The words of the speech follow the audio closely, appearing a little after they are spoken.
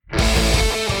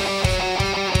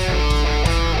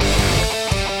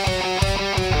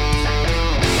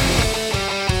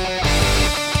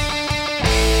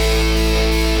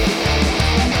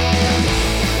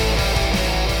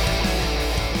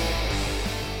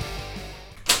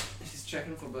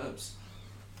checking for burps.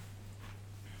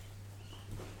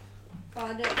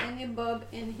 Are there any burp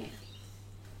in here?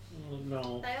 Oh,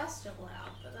 no. They are still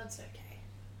loud, but that's okay.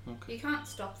 Okay. You can't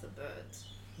stop the birds.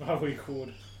 Oh, we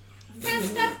could. Can't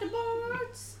stop the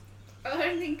birds. I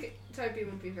don't think Toby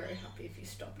would be very happy if you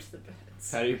stopped the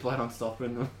birds. How do you plan on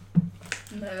stopping them?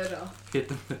 Murder. Hit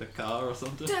them with a car or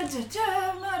something? Murder.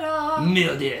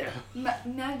 Murder!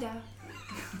 Murder.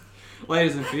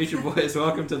 Ladies and future boys,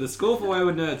 welcome to the School for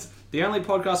Wayward Nerds, the only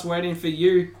podcast waiting for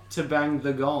you to bang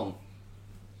the gong.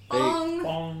 Bong.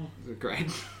 Bong. Great.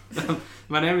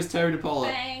 My name is Terry DePaula.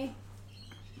 Bang.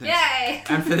 Yay.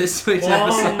 And for this week's Bong.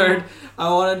 episode,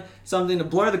 I wanted something to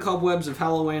blow the cobwebs of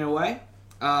Halloween away.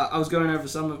 I was going over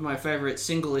some of my favourite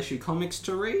single-issue comics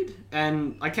to read,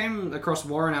 and I came across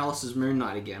Warren Ellis's Moon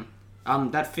Knight again.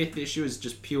 That 5th issue is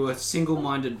just pure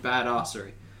single-minded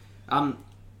badassery.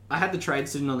 I had the trade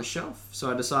sitting on the shelf,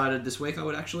 so I decided this week I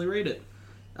would actually read it.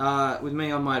 With me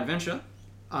on my adventure,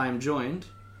 I am joined,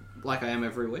 like I am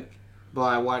every week,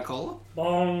 by White Collar,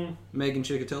 Bong. Megan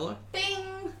Chikatilo,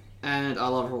 Bing. and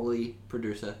our lovely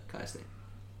producer, Kirsty.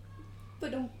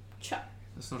 Ba-dum-cha.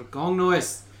 That's not a gong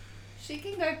noise. She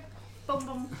can go bum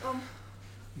bum bum.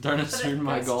 Don't But assume it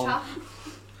my goes gong.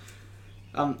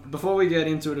 tough. Before we get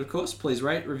into it, of course, please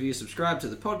rate, review, subscribe to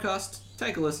the podcast.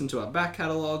 Take a listen to our back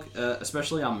catalogue,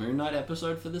 especially our Moon Knight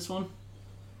episode for this one.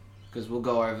 Because we'll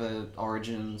go over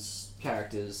origins,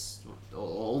 characters,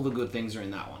 all the good things are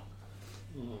in that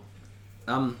one.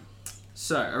 Oh.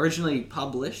 So, originally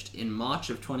published in March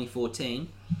of 2014,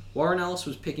 Warren Ellis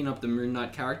was picking up the Moon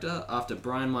Knight character after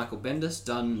Brian Michael Bendis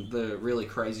done the really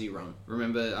crazy run.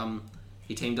 Remember,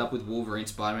 he teamed up with Wolverine,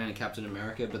 Spider-Man, and Captain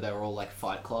America, but they were all like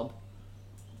Fight Club.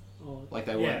 Oh, Like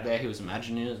they weren't there, he was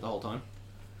imagining it the whole time.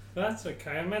 That's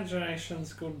okay.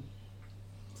 Imagination's good,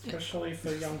 especially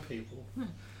for young people.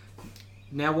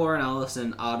 Now Warren Ellis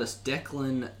and artist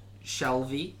Declan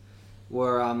Shalvey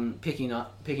were picking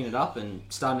it up and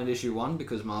starting at issue 1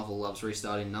 because Marvel loves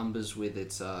restarting numbers with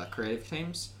its creative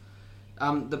teams.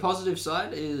 The positive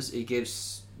side is it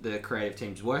gives the creative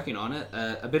teams working on it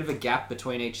a bit of a gap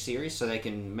between each series so they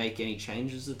can make any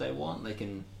changes that they want. They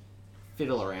can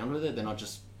fiddle around with it. They're not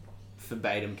just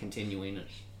verbatim continuing it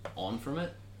on from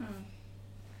it.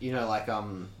 You know, like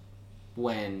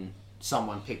when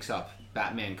someone picks up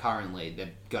Batman currently,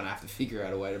 they're gonna have to figure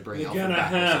out a way to bring You're Alfred gonna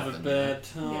back or have a something. bad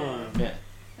time. Yeah.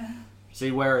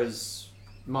 See, whereas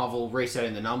Marvel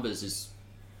resetting the numbers is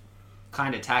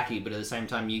kind of tacky, but at the same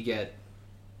time you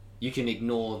can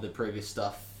ignore the previous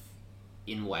stuff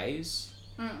in ways.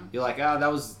 You're like,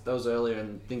 that was earlier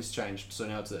and things changed, so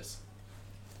now it's this.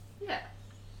 Yeah.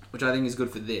 Which I think is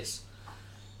good for this.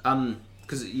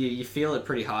 Because you feel it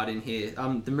pretty hard in here.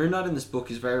 The Moon Knight in this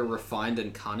book is very refined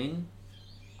and cunning.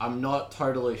 I'm not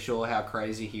totally sure how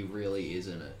crazy he really is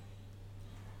in it.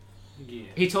 Yeah.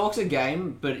 He talks a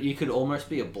game, but you could almost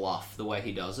be a bluff the way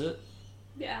he does it.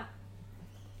 Yeah.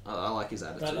 I like his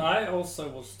attitude. But I also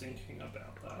was thinking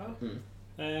about that.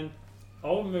 And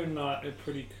old Moon Knight are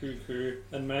pretty cuckoo,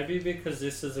 and maybe because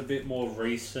this is a bit more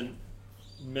recent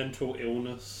mental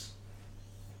illness,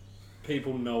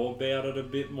 people know about it a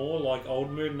bit more. Like,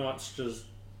 old Moon Knight's just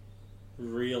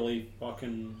really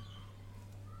fucking...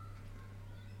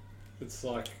 It's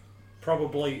like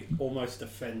probably almost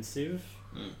offensive.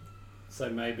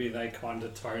 So maybe they kind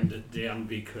of toned it down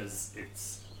because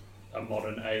it's a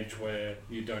modern age where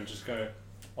you don't just go,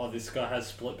 oh, this guy has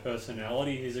split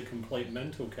personality, he's a complete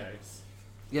mental case.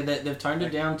 Yeah, they've toned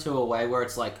it down to a way where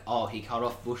it's like, oh, he cut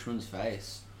off Bushman's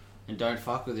face. And don't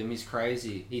fuck with him, he's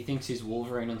crazy. He thinks he's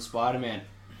Wolverine and Spider-Man.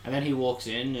 And then he walks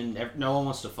in and no one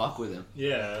wants to fuck with him.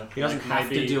 Yeah. He doesn't have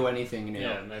to do anything now.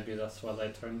 Yeah, maybe that's why they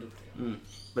toned it down.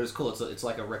 But it's cool, it's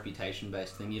like a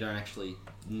reputation-based thing. You don't actually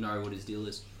know what his deal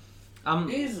is. It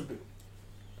is a bit...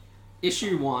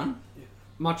 Issue 1, Yeah.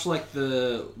 much like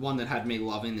the one that had me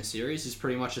loving the series, is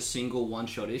pretty much a single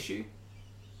one-shot issue.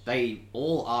 They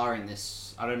all are in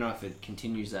this. I don't know if it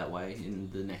continues that way in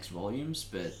the next volumes,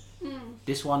 but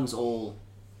this one's all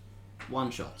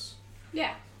one-shots.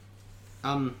 Yeah.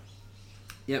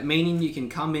 Yeah, meaning you can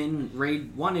come in,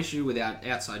 read one issue without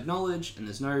outside knowledge, and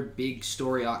there's no big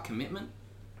story arc commitment.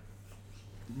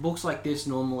 Books like this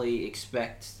normally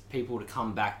expect people to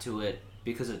come back to it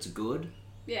because it's good,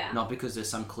 Yeah. not because there's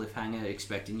some cliffhanger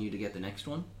expecting you to get the next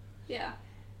one. Yeah.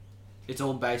 It's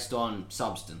all based on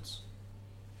substance,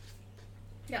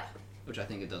 Yeah. which I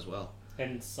think it does well.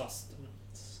 And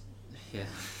sustenance. Yeah.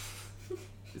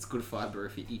 It's good fiber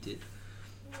if you eat it.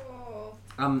 Oh.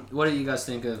 What do you guys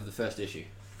think of the first issue?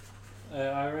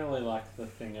 I really like the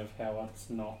thing of how it's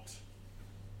not...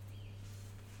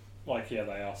 Like, yeah,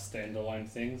 they are standalone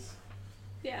things.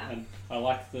 Yeah. And I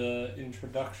like the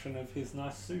introduction of his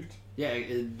nice suit. Yeah,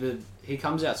 he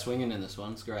comes out swinging in this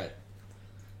one. It's great.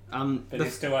 But he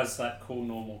still has that cool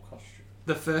normal costume.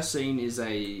 The first scene is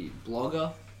a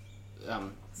blogger.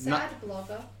 Sad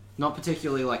blogger. Not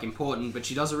particularly like important, but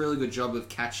she does a really good job of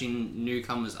catching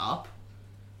newcomers up.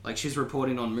 Like she's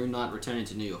reporting on Moon Knight returning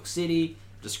to New York City,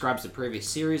 describes the previous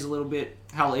series a little bit.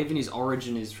 Hell, even his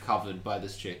origin is covered by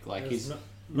this chick. Like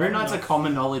Moon Knight's a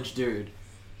common knowledge dude.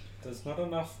 There's not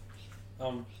enough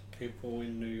people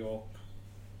in New York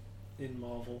in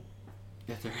Marvel.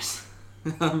 Yeah, there is.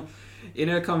 In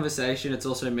her conversation, it's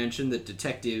also mentioned that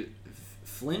Detective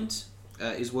Flint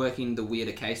is working the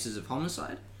weirder cases of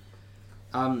homicide.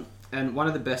 And one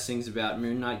of the best things about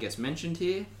Moon Knight gets mentioned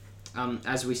here,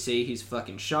 as we see his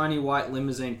fucking shiny white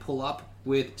limousine pull up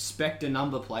with Spectre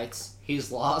number plates,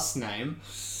 his last name.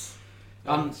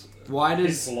 Why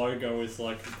does... His logo is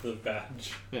like the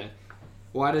badge. Yeah.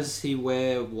 Why does he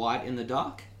wear white in the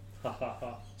dark? Ha ha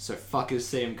ha. So fuckers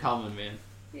see him coming, man.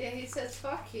 Yeah, he says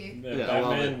fuck you. Yeah, I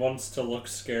love Batman it. wants to look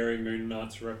scary. Moon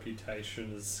Knight's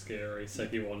reputation is scary, so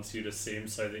he wants you to see him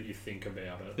so that you think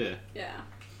about it. Yeah. Yeah.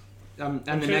 And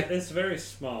the next... It's very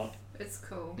smart. It's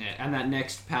cool. Yeah, and that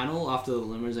next panel, after the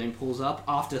limousine pulls up,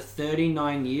 after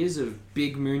 39 years of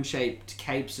big moon-shaped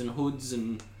capes and hoods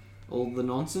and all the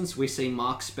nonsense, we see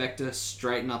Mark Spector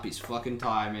straighten up his fucking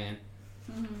tie, man.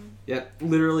 Mm-hmm. Yep,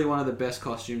 literally one of the best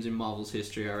costumes in Marvel's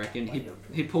history, I reckon.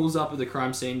 He pulls up at the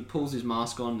crime scene, pulls his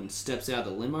mask on, and steps out of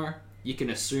the limo. You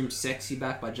can assume Sexy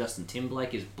Back by Justin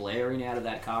Timberlake is blaring out of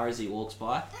that car as he walks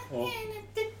by. Or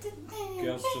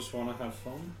girls just want to have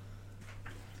fun.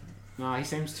 No, he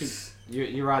seems to...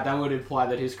 You're right, that would imply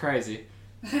that he's crazy.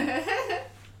 Yeah.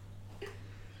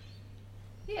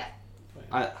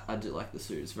 I do like the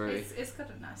suit, it's very... It's got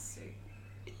a nice suit.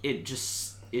 It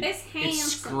just... It It's handsome.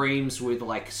 screams with,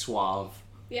 like, suave.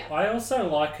 Yeah. I also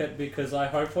like it because I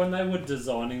hope when they were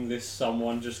designing this,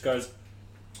 someone just goes,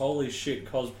 "Holy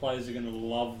shit, cosplayers are gonna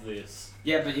love this."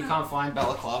 Yeah, but you can't find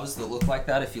balaclavas that look like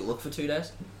that if you look for 2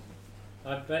 days.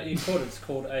 I bet you could. It's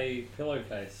called a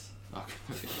pillowcase.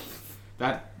 Okay.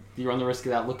 That you're on the risk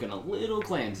of that looking a little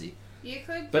clamsy. You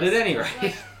could. But at just, any rate,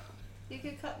 like, you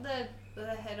could cut the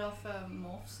head off a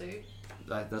morph suit.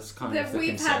 that's kind of the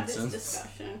We've had this consensus.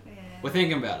 discussion. Yeah. We're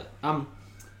thinking about it.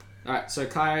 Alright, so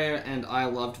Kaya and I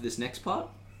loved this next part.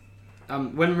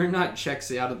 When Moon Knight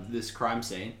checks out of this crime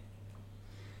scene,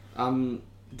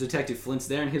 Detective Flint's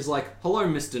there and he's like, "Hello,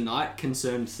 Mr. Knight,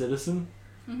 concerned citizen."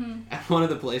 Mm-hmm. And one of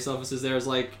the police officers there is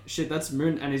like, "Shit, that's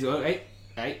Moon," and he's like,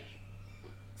 hey.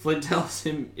 Flint tells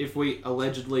him if we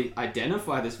allegedly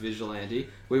identify this vigilante,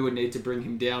 we would need to bring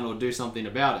him down or do something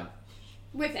about him.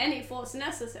 With any force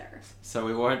necessary. So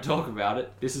we won't talk about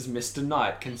it. This is Mr.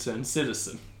 Knight, concerned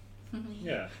citizen.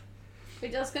 Yeah.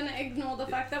 We're just gonna ignore the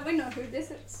fact that we know who this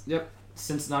is. Yep.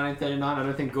 Since 1939, I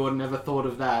don't think Gordon ever thought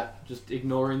of that. Just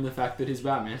ignoring the fact that he's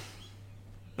Batman.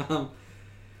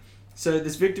 So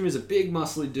this victim is a big,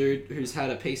 muscly dude who's had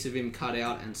a piece of him cut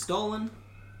out and stolen.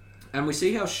 And we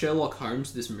see how Sherlock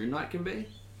Holmes this Moon Knight can be.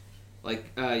 Like,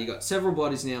 you got several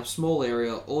bodies now, small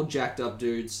area, all jacked up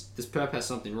dudes. This perp has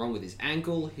something wrong with his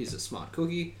ankle. He's a smart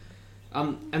cookie.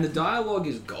 And the dialogue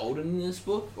is golden in this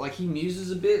book. Like, he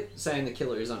muses a bit, saying the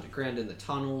killer is underground in the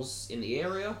tunnels in the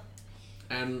area.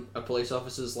 And a police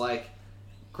officer's like,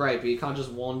 "Great, but you can't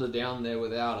just wander down there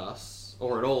without us.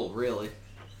 Or at all, really."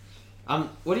 How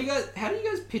do you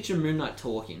guys picture Moon Knight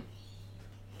talking?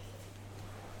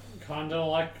 Kind of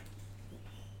like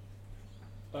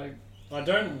I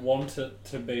don't want it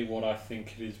to be what I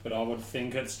think it is, but I would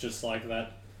think it's just like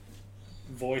that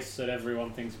voice that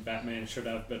everyone thinks Batman should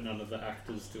have, but none of the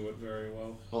actors do it very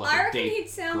well. Or I a reckon deep he'd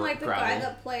sound like the guy gravel?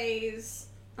 that plays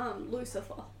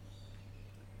Lucifer.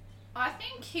 I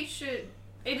think he should.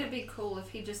 It'd be cool if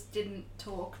he just didn't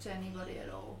talk to anybody at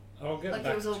all. I'll get Like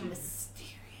back it was all to you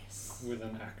mysterious. with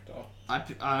an actor.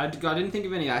 I didn't think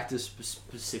of any actors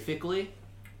specifically,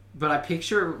 but I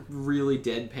picture it really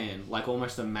deadpan, like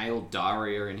almost a male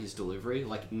Daria in his delivery,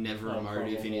 like never Oh,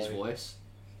 emotive in his probably. voice.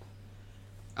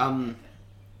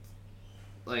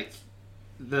 Like,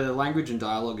 the language and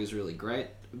dialogue is really great,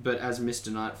 but as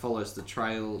Mr. Knight follows the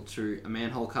trail to a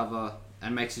manhole cover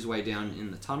and makes his way down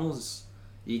in the tunnels,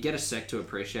 you get a sec to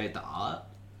appreciate the art.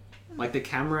 Like, the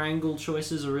camera angle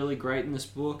choices are really great in this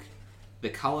book. The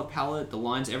color palette, the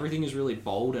lines, everything is really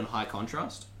bold and high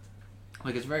contrast.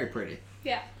 Like, it's very pretty.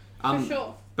 Yeah, for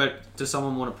sure. But does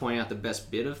someone want to point out the best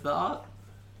bit of the art?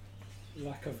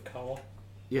 Lack of colour.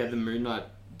 Yeah, the Moon Knight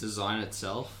design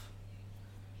itself.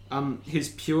 He's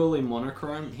purely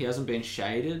monochrome. He hasn't been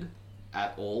shaded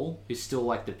at all. He's still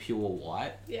like the pure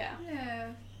white. Yeah.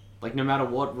 Yeah. Like, no matter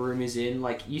what room he's in,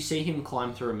 like, you see him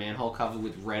climb through a manhole cover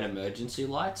with red emergency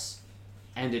lights,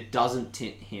 and it doesn't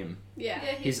tint him. Yeah.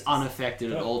 He's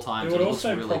unaffected at all times. It would and looks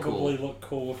also really probably cool. look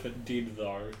cool if it did,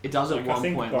 though. It does at Like, one I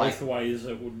think point. both Like, ways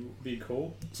it would be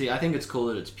cool. see, I think it's cool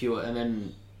that it's pure, and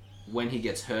then when he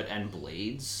gets hurt and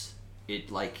bleeds,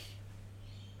 it, like,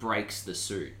 breaks the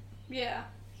suit Yeah.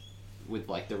 with,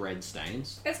 like, the red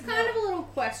stains. It's kind of a little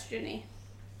questiony.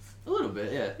 A little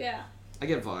bit, yeah. Yeah. I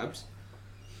get vibes.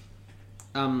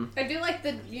 I do like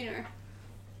the,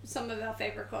 some of our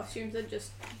favourite costumes are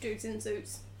just dudes in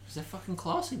suits. Is that fucking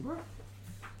classy, bro?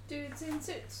 Dudes in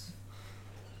suits.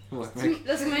 What,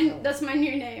 That's my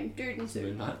new name, dude in suit.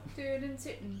 Moon Knight? Dude in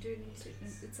suit.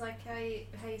 It's like how you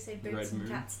say Red boots and Moon.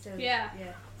 cats too. Yeah.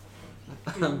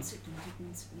 Dude in suit.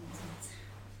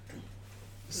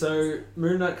 So,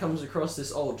 Moon Knight comes across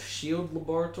this old shield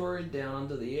laboratory down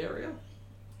under the area.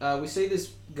 We see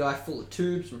this guy full of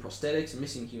tubes and prosthetics and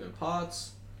missing human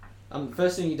parts. The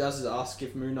first thing he does is ask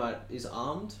if Moon Knight is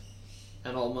armed,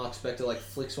 and old Mark Spector like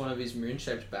flicks one of his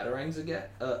moon-shaped batarangs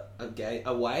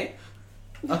away.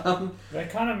 They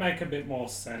kind of make a bit more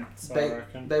sense, I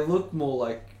reckon. They look more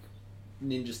like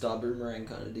Ninja Star Boomerang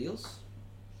kind of deals.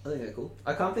 I think they're cool.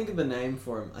 I can't think of the name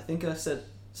for them. I think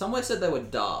somewhere said they were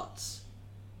darts,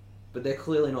 but they're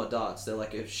clearly not darts. They're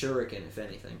like a shuriken, if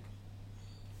anything.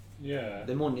 Yeah.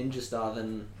 They're more Ninja Star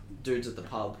than dudes at the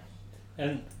pub.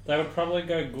 And they would probably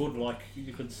go good, like,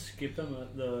 you could skip them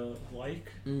at the lake.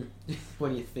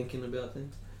 When you're thinking about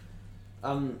things.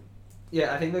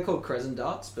 Yeah, I think they're called crescent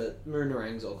darts, but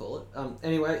moonarangs I'll call it.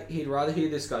 Anyway, he'd rather hear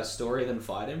this guy's story than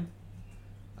fight him.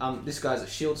 This guy's a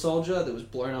shield soldier that was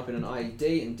blown up in an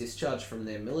IED and discharged from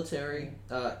their military.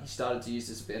 He started to use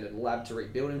this abandoned lab to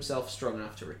rebuild himself strong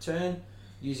enough to return,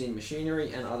 using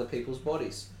machinery and other people's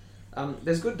bodies.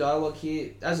 There's good dialogue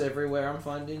here, as everywhere I'm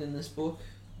finding in this book.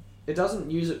 It doesn't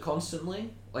use it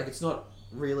constantly. Like, it's not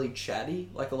really chatty,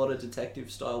 like a lot of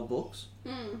detective-style books.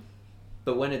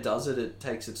 But when it does it, it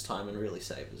takes its time and really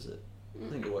savours it. I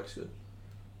think it works good.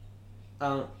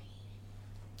 I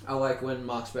like when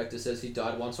Mark Spector says he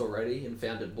died once already and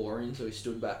found it boring, so he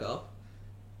stood back up.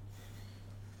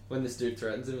 When this dude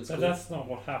threatens him, it's But cool. that's not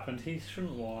what happened. He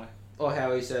shouldn't lie. Or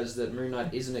how he says that Moon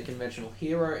Knight isn't a conventional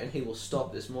hero and he will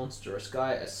stop this monstrous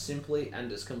guy as simply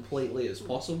and as completely as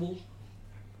possible.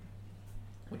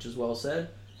 Which is well said.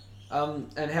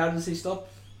 And how does he stop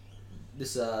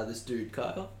this dude,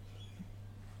 Kyle?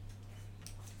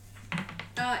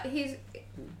 He's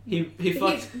He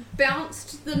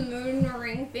bounced the moon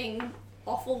ring thing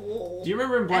off a wall. Do you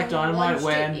remember in Black and Dynamite lodged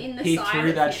when it in the he side threw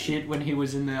of that him. shit when he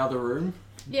was in the other room?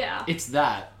 Yeah. It's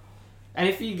that. And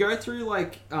if you go through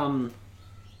like the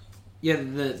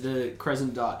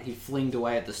crescent dart he flinged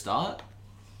away at the start,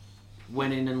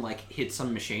 went in and like hit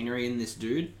some machinery in this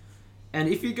dude. And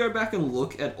if you go back and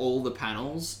look at all the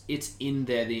panels, it's in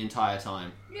there the entire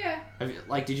time. Yeah.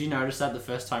 Did you notice that the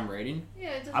first time reading? Yeah.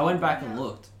 It I went back and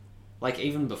looked. Like,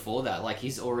 even before that, like,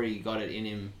 he's already got it in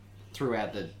him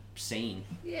throughout the scene.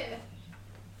 Yeah.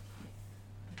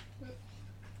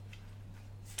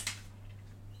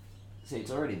 See,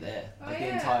 it's already there. Oh, Like, yeah.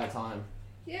 the entire time.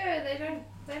 Yeah. They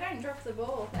don't drop the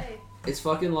ball. Hey. It's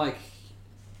fucking like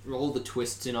all the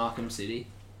twists in Arkham City.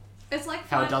 It's like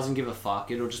How it doesn't give a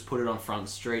fuck. It'll just put it on Front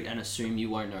Street and assume you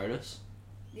won't notice.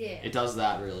 Yeah. It does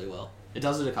that really well. It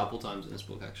does it a couple times in this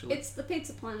book, actually. It's the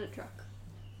Pizza Planet truck.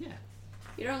 Yeah.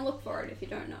 You don't look for it if you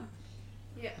don't know.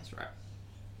 Yeah. That's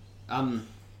right.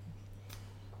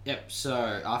 Yep,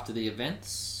 so after the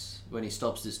events, when he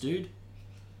stops this dude,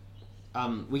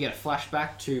 we get a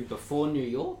flashback to before New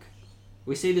York.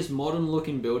 We see this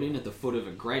modern-looking building at the foot of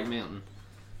a great mountain.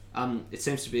 It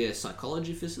seems to be a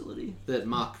psychology facility that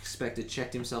Mark Spector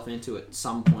checked himself into at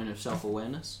some point of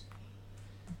self-awareness.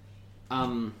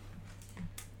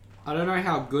 I don't know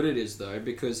how good it is, though,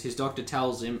 because his doctor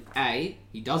tells him, A,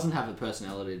 he doesn't have a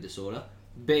personality disorder,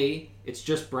 B, it's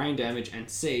just brain damage, and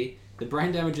C, the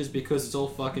brain damage is because it's all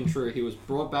fucking true. He was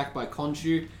brought back by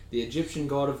Khonshu, the Egyptian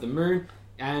god of the moon,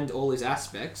 and all his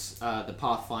aspects, the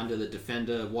Pathfinder, the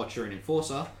Defender, Watcher, and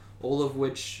Enforcer, all of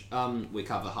which we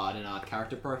cover hard in our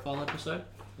character profile episode.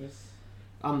 Yes.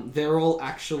 They're all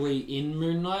actually in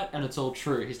Moon Knight, and it's all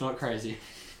true. He's not crazy.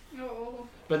 Oh.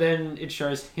 But then it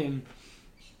shows him,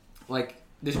 like,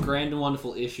 this grand and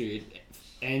wonderful issue. It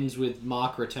ends with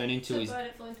Mark returning to his...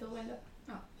 It flew into the window.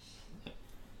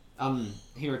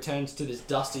 He returns to this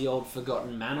dusty old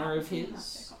forgotten manor of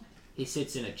his. He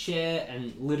sits in a chair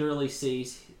and literally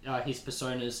sees his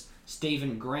personas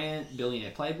Stephen Grant,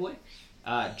 billionaire playboy,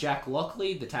 Jack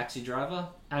Lockley, the taxi driver,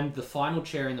 and the final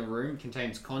chair in the room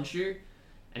contains Khonshu,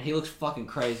 and he looks fucking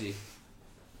crazy.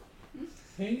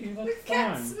 He The looked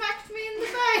cat fine. smacked me in the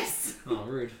face Oh,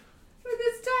 rude. with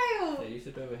his tail. Yeah, you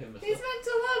should over him. He's meant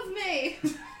to love me.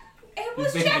 It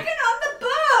was been- checking on the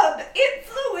bird. It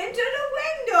flew into the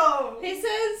window. He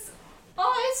says,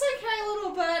 "Oh, it's okay,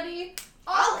 little birdie.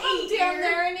 I'll come eat down you."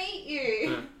 there and eat you.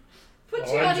 Yeah. Put I'll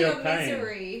you end out of your your pain."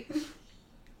 misery."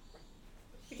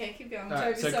 Okay, keep going.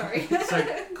 Alright, Toby, sorry. so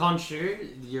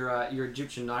Khonshu, your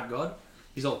Egyptian night god,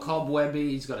 he's all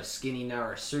cobwebby, he's got a skinny,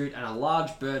 narrow suit, and a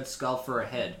large bird skull for a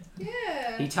head.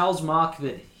 Yeah. He tells Mark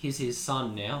that he's his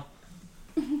son now.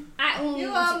 You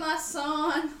are my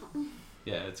son.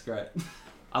 Yeah, it's great.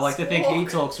 I like to think he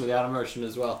Squawk. talks without emotion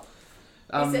as well.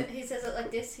 He says it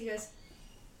like this. He goes,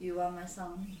 "You are my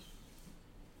son."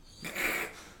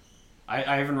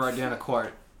 I even wrote down a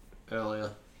quote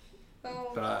earlier,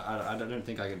 Oh. but I don't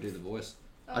think I can do the voice.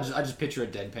 Oh. I just picture a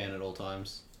deadpan at all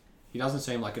times. He doesn't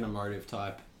seem like an emotive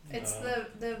type. It's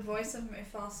the voice of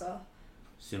Mufasa.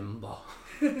 Simba.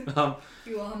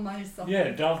 You are my son. Yeah,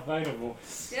 Darth Vader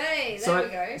voice. Yay, there So we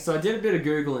go. So I did a bit of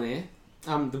Googling here.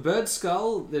 The bird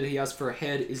skull that he has for a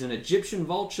head is an Egyptian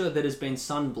vulture that has been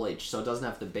sun bleached, so it doesn't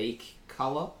have the beak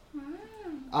color.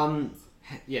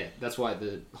 Yeah, that's why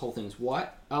the whole thing's white.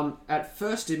 At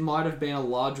first, it might have been a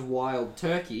large wild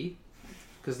turkey,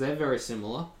 because they're very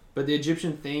similar. But the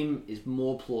Egyptian theme is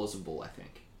more plausible, I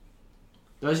think.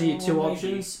 Those are your two maybe.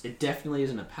 options. It definitely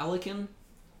isn't a pelican.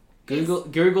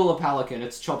 Google a pelican.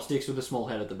 It's chopsticks with a small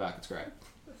head at the back. It's great.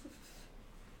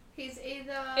 He's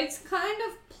either. It's kind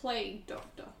of Plague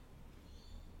Doctor.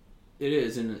 It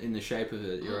is in the shape of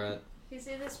it. You're right. He's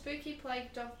either Spooky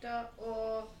Plague Doctor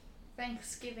or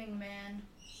Thanksgiving Man.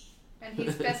 And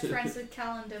he's best friends with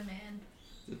Calendar Man.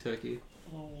 The turkey.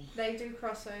 Oh. They do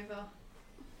crossover.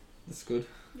 That's good.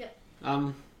 Yeah.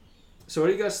 So what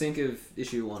do you guys think of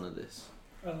issue 1 of this?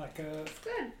 I like a...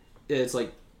 Good. Yeah, it's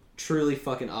like truly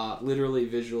fucking art, literally,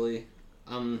 visually.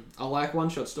 I like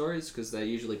one-shot stories because they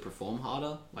usually perform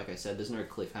harder. Like I said, there's no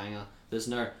cliffhanger. There's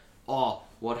no, oh,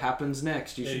 what happens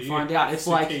next? You should find out. It's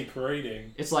like keep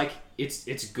reading. it's like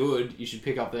it's good. You should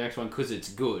pick up the next one because it's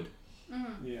good.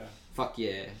 Yeah. Fuck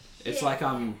yeah! It's Yeah. like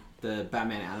the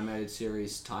Batman animated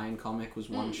series tie-in comic was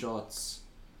one-shots.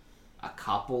 A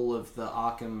couple of the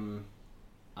Arkham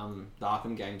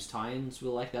games tie-ins were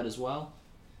like that as well.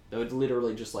 They were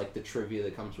literally just like the trivia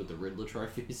that comes with the Riddler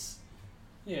trophies.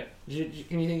 Yeah.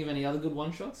 Can you think of any other good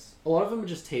one-shots? A lot of them are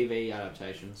just TV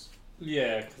adaptations.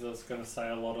 Yeah, because I was going to say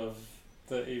a lot of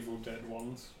the Evil Dead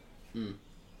ones.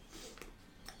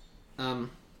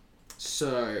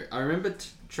 So I remember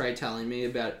Trey telling me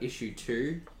about issue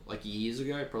 2 like years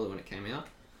ago, probably when it came out.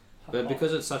 But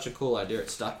because it's such a cool idea, it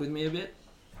stuck with me a bit.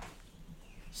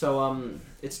 So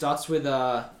it starts with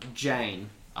Jane.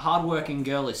 A hard-working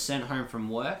girl is sent home from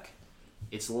work.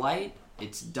 It's late.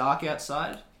 It's dark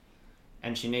outside,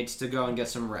 and she needs to go and get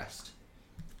some rest.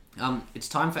 It's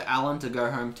time for Alan to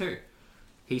go home too.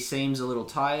 He seems a little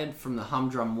tired from the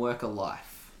humdrum worker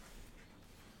life.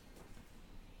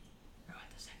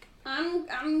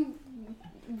 I'm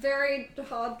very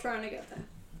hard trying to get there.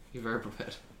 You're very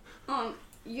prepared.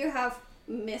 You have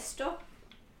Mister,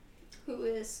 who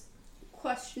is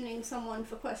questioning someone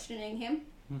for questioning him.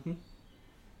 Mm-hmm.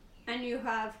 And you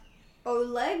have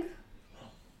Oleg,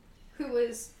 who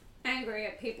is angry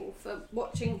at people for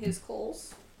watching his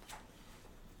calls.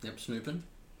 Yep, snooping.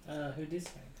 Who did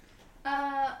say?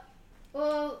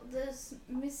 Well, there's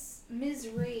Ms.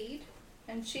 Reed,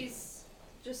 and she's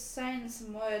just saying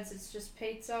some words. It's just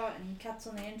pizza and cats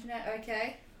on the internet,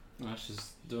 okay? Oh,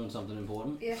 she's doing something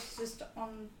important. Yeah, she's just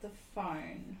on the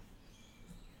phone.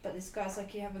 But this guy's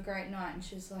like, you have a great night, and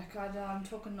she's like, I'm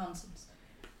talking nonsense.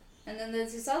 And then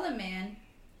there's this other man,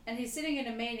 and he's sitting in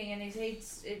a meeting, and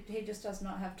he just does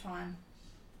not have time.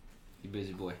 You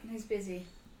busy boy. He's busy.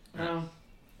 And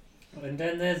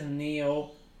then there's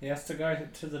Neil. He has to go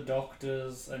to the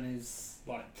doctors, and he's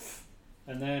like, pfft.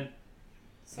 And then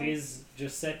he's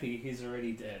Giuseppe. He's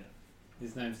already dead.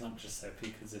 His name's not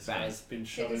Giuseppe because this Bang. guy's been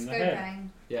shot It is in the go head.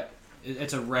 bang.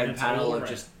 It's a red It's panel all of red.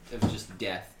 just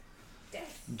death.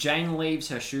 Death. Jane leaves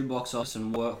her shoebox office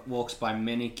and walks by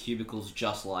many cubicles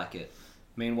just like it.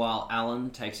 Meanwhile,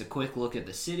 Alan takes a quick look at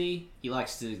the city. He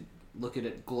likes to look at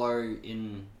it glow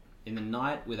in the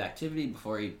night with activity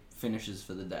before he finishes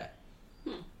for the day.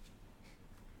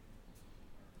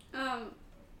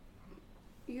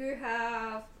 You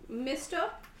have Mister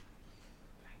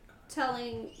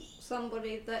telling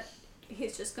somebody that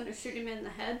he's just going to shoot him in the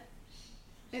head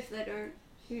if they don't,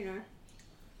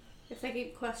 if they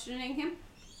keep questioning him.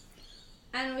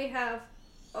 And we have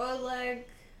Oleg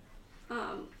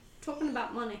talking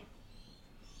about money.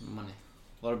 Money.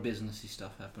 A lot of businessy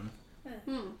stuff happening.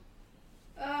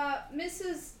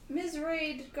 Ms.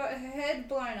 Reed got her head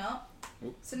blown up,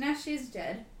 Oop. so now she's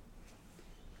dead.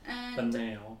 And But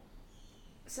now,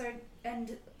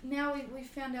 now we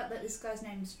found out that this guy's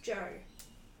name's Joe.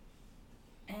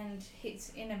 And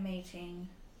he's in a meeting,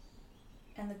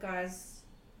 and the guys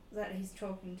that he's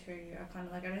talking to are kind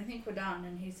of like, I don't think we're done.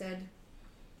 And he said,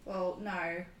 well,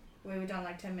 no, we were done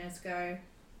like 10 minutes ago.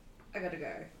 I gotta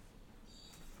go.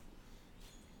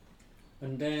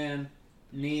 and then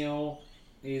Neil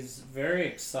is very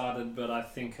excited, but I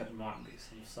think it might be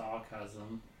some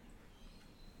sarcasm.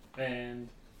 And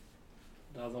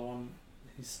the other one,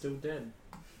 he's still dead.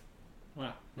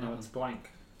 Wow, now it's blank.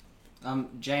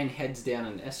 Jane heads down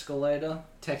an escalator,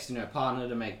 texting her partner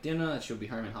to make dinner that she'll be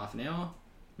home in half an hour.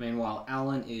 Meanwhile,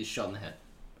 Alan is shot in the head.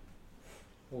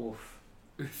 Oof.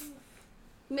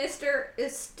 Mister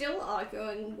is still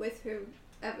arguing with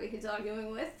whoever he's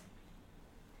arguing with.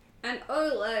 And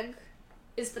Oleg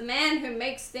is the man who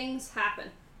makes things happen.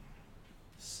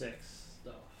 Sex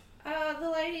stuff. The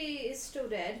lady is still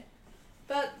dead,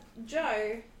 but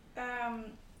Joe,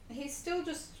 he's still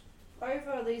just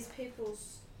over these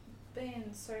people's being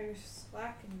so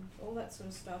slack and all that sort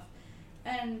of stuff.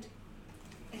 And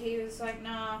he was like,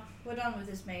 nah, we're done with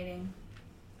this meeting.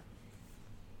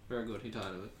 Very good, he's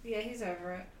tired of it. Yeah, he's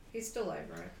over it. He's still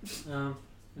over it.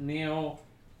 Neil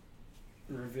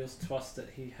reveals to us that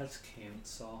he has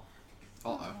cancer.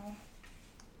 Uh-oh. Aw.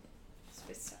 It's a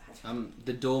bit sad.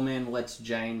 The doorman lets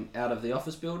Jane out of the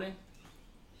office building.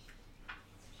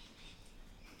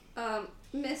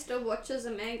 Mister watches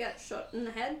a man get shot in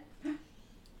the head.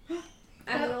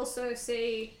 And we also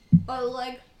see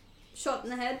Oleg shot in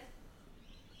the head.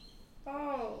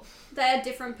 Oh, They're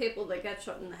different people that get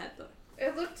shot in the head though.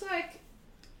 it looked like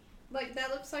that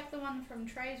looks like the one from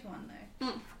Trey's one though.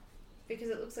 Mm. Because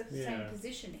it looks like the same Yeah.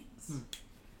 positionings.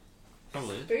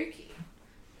 Probably is. Spooky.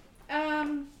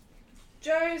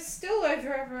 Joe's still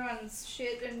over everyone's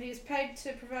shit and he's paid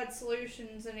to provide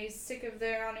solutions and he's sick of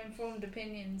their uninformed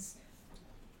opinions.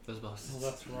 Those bastards.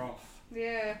 Well, that's rough.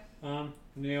 Yeah.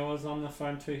 Neil is on the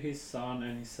phone to his son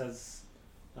and he says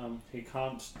he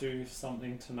can't do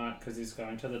something tonight because he's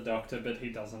going to the doctor, but he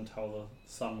doesn't tell the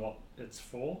son what it's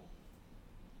for.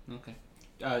 Okay.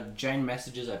 Jane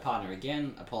messages her partner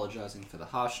again, apologising for the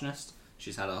harshness.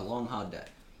 She's had a long, hard day.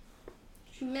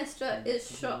 Mister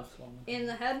is shot in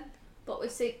the head, but we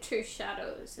see two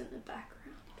shadows in the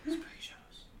background.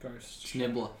 Ghost.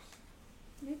 Nibbler.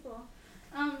 Nibble.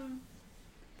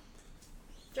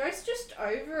 Joe's just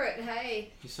over it, hey.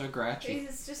 He's so grouchy.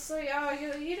 He's just like, oh,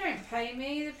 you don't pay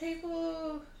me. The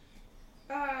people,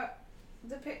 yeah,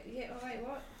 wait,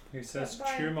 what? He says,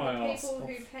 By chew my the ass people off.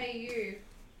 who pay you,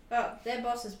 well, their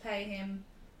bosses pay him.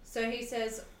 So he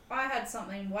says, I had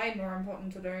something way more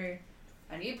important to do,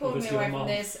 and you pulled Was me your away from mum?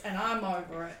 this, and I'm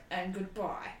over it, and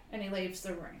goodbye. And he leaves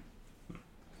the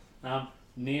room.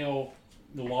 Neil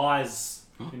lies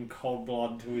in cold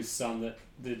blood to his son that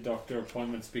the doctor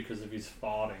appointment's because of his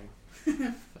farting.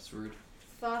 That's rude.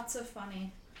 Farts are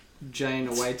funny. Jane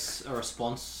awaits a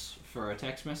response for her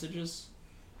text messages.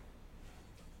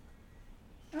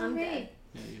 I'm me. dead.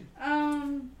 Yeah,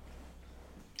 you.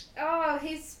 Oh,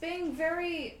 he's being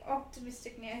very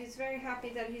optimistic now. He's very happy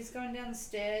that he's going down the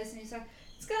stairs and he's like,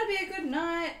 it's going to be a good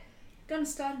night. Gonna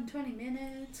start in 20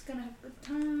 minutes. Gonna have a good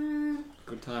time.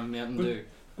 Good time, Mountain Good. Dew.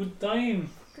 Good time.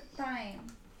 Good time.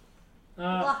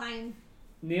 Line.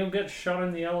 Neil gets shot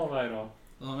in the elevator.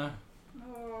 Oh no.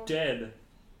 Oh. Dead.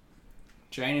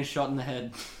 Jane is shot in the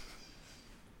head.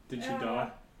 Did she die?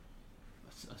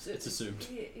 It's assumed.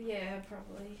 Yeah,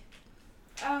 probably.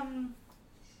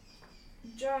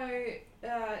 Joe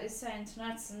is saying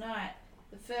tonight's the night.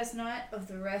 The first night of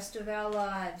the rest of our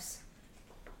lives.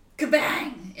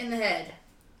 Kabang! In the head.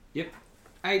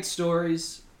 8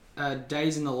 stories,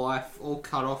 days in the life, all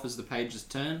cut off as the pages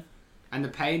turn, and the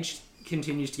page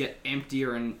continues to get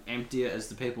emptier and emptier as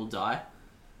the people die.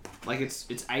 Like it's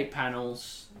 8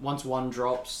 panels. Once one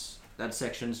drops, that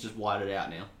section's just whited out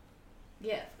now.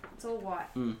 Yeah, it's all white.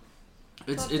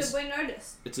 It's What did we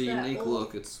notice? it's a That unique all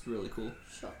look. It's really cool.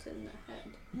 Shot in the head.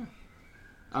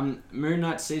 Moon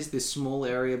Knight sees this small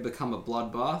area become a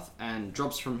bloodbath and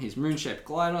drops from his moon-shaped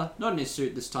glider, not in his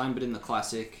suit this time, but in the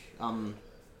classic,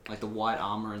 like the white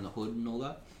armor and the hood and all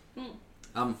that.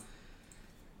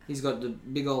 He's got the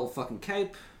big old fucking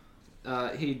cape.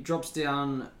 He drops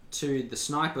down to the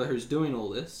sniper who's doing all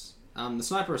this. The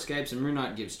sniper escapes and Moon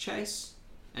Knight gives chase,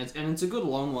 and it's a good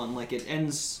long one. Like it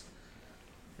ends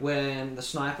when the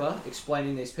sniper,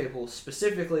 explaining these people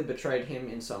specifically betrayed him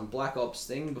in some Black Ops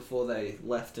thing before they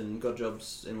left and got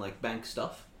jobs in like bank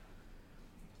stuff.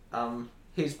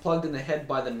 He's plugged in the head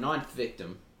by the 9th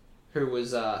victim, who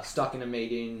was stuck in a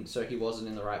meeting, so he wasn't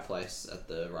in the right place at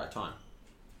the right time.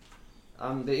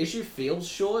 The issue feels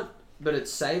short, but it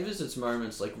savors its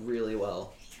moments like really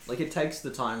well. Like it takes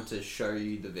the time to show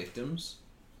you the victims,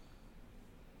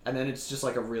 and then it's just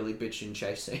like a really bitchin'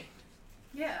 chase scene.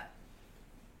 Yeah.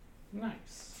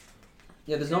 Nice.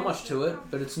 Yeah, there's not much to it,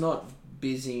 but it's not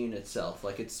busy in itself.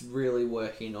 Like it's really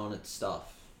working on its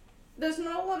stuff. There's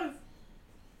not a lot of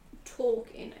talk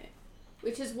in it,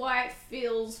 which is why it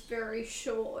feels very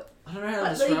short. I don't know how to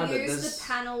But describe they it. use There's... the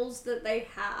panels that they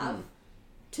have Mm.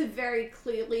 to very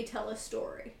clearly tell a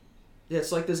story. Yeah,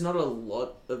 it's like there's not a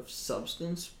lot of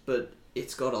substance, but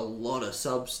it's got a lot of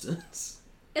substance.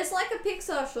 It's like a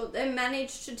Pixar short. They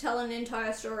managed to tell an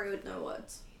entire story with no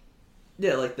words.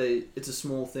 Yeah, like it's a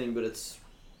small thing, but it's...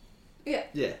 Yeah.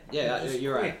 Yeah, Just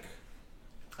you're right.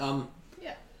 quick.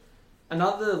 Yeah.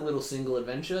 Another little single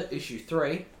adventure, issue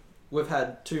 3. We've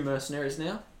had 2 mercenaries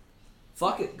now.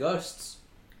 Fuck it, ghosts.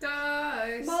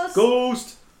 Ghost. Boss,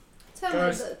 Ghost! tell me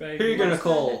Ghost that. Who are you gonna What's the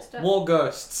call? next step? More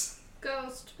ghosts.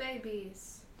 Ghost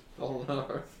babies. Oh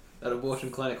no, that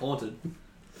abortion clinic haunted.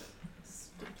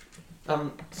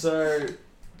 So...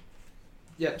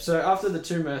 Yep, so after the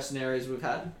 2 mercenaries we've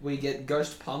had, we get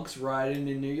ghost punks riding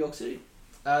in New York City.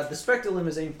 The Spectre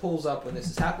limousine pulls up when this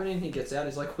is happening. He gets out,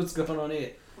 he's like, what's going on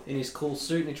here? In his cool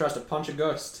suit, and he tries to punch a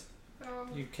ghost. Oh.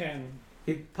 You can.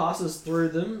 He passes through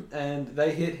them, and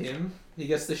they hit him. He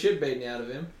gets the shit beaten out of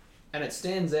him, and it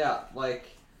stands out. Like,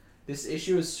 this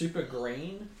issue is super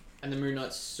green, and the Moon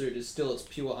Knight's suit is still its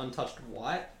pure, untouched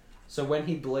white. So when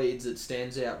he bleeds, it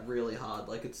stands out really hard.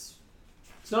 Like, it's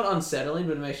not unsettling,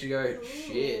 but it makes you go,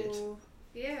 shit. Ooh.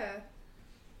 Yeah.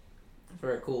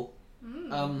 Very cool.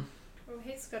 Mm. Oh,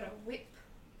 he's got a whip.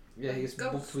 Yeah, he gets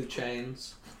Ghost. booked with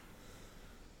chains.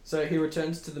 So he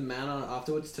returns to the manor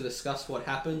afterwards to discuss what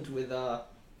happened with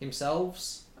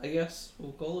himselves, I guess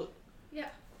we'll call it. Yeah.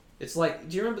 It's like,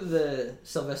 do you remember the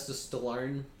Sylvester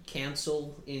Stallone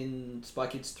cancel in Spy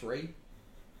Kids 3?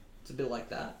 It's a bit like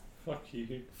that. Fuck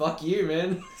you. Fuck you,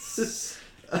 man.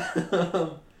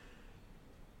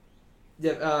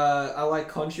 Yeah, I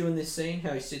like Khonshu in this scene,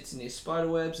 how he sits in his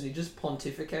spiderwebs and he just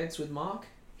pontificates with Mark.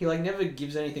 He like never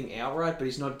gives anything outright, but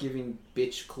he's not giving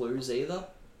bitch clues either.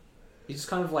 He's just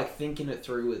kind of like thinking it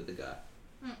through with the guy.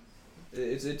 Mm.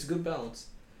 It's a good balance.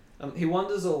 He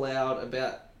wonders aloud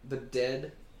about the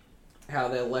dead, how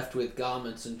they're left with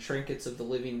garments and trinkets of the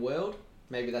living world.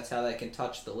 Maybe that's how they can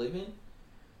touch the living.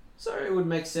 So it would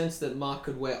make sense that Mark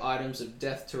could wear items of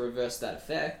death to reverse that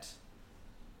effect.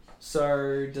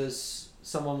 So does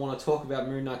someone want to talk about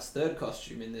Moon Knight's 3rd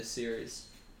costume in this series?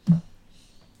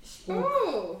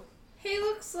 Oh, he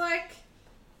looks like.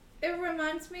 It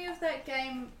reminds me of that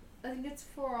game. I think it's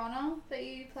For Honor that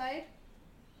you played.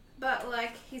 But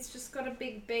like, he's just got a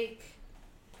big beak.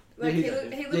 Like Yeah,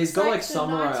 he looks he's got, like like, the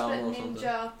samurai Knight armor but or something.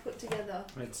 ninja put together.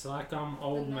 It's like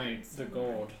old The mate, Knights the and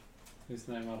god, whose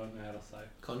name I don't know how to say.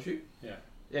 Khonshu? Yeah.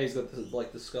 Yeah, he's got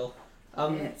the skull.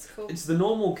 Yeah, it's cool. It's the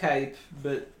normal cape,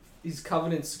 but he's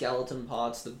covered in skeleton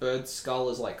parts. The bird's skull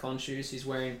is like Khonshu's. He's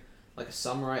wearing like a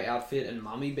samurai outfit and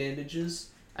mummy bandages.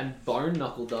 And bone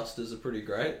knuckle dusters are pretty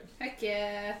great. Heck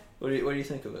yeah. What do you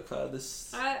think of it, Claire?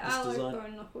 This I like design.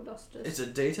 bone knuckle dusters. It's a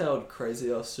detailed,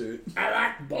 crazy ass suit. I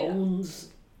like bones.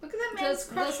 Look at that man's There's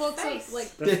crushed lots face. of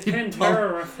like That's He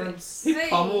Pantera reference. He Hey.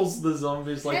 pummels the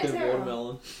zombies like they're Pantera.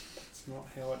 watermelon. That's not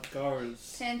how it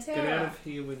goes. Pantera. Get out of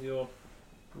here with your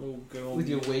little girl. With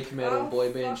your weak metal I'll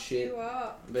boy band fuck shit. You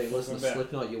up. But listen to About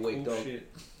Slipknot, you weak dog.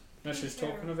 bullshit. No, she's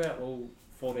talking about little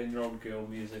 14-year-old girl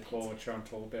music while we're trying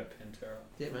to talk about Pantera.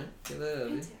 Yeah, man. Get that out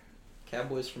of here.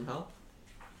 Cowboys from Hell.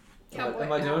 Cowboy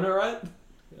Am I doing it right?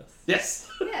 Yes. Yes!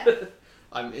 Yeah,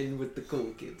 I'm in with the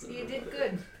cool kids. you did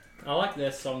good. I like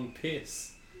their song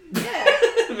Piss. Yeah.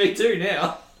 Me too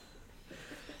now.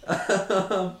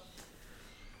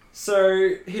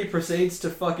 So he proceeds to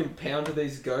fucking pound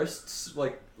these ghosts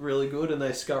like really good, and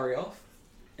they scurry off.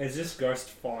 Is this ghost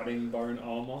fighting bone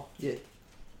armor?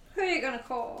 who are you gonna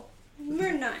call?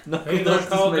 Moon Knight. Knuckle Who you gonna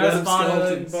dusters call made out ghost of fighting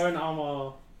skeletons. bone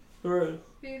armor? Hooray.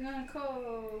 Who you gonna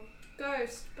call?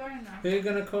 Ghost Boner. Who you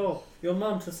gonna call? Your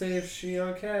mum to see if she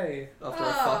okay? After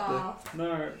I fucked her. Aw.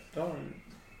 No, don't. Um,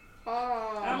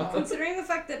 Oh. considering the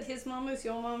fact that his mum is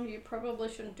your mum, you probably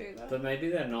shouldn't do that. But maybe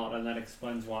they're not, and that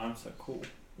explains why I'm so cool.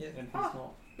 Yeah. And he's Oh.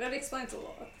 not. That explains a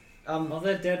lot. Well,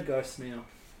 they're dead ghosts now.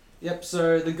 Yep,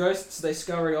 so the ghosts, they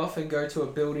scurry off and go to a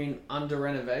building under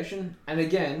renovation. And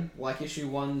again, like issue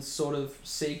 1's sort of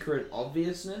secret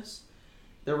obviousness,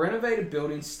 the renovated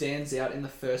building stands out in the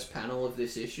first panel of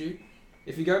this issue.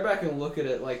 If you go back and look at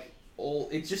it, like,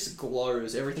 it just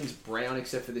glows. Everything's brown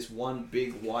except for this one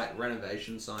big white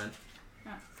renovation sign.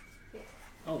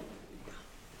 Oh,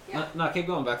 No, keep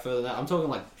going back further than that. I'm talking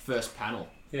like first panel.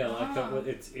 Yeah, like Ah.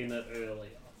 it's in it earlier.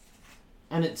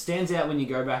 And it stands out when you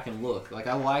go back and look. Like,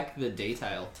 I like the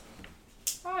detail.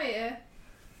 Oh yeah.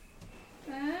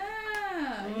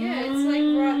 Ah, yeah, it's like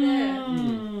right there.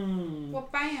 Mm. Well,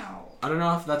 bow. I don't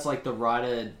know if that's like the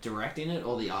writer directing it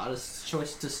or the artist's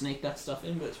choice to sneak that stuff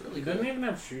in, but it's really He good. doesn't even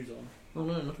have shoes on. Oh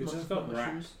no, not, He's not, just not got my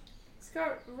wrapped. shoes. It's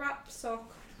got wrap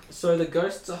sock. So the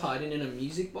ghosts are hiding in a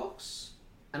music box,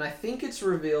 and I think it's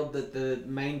revealed that the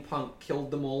main punk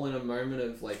killed them all in a moment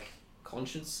of like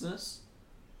consciousness,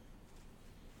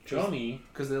 Johnny.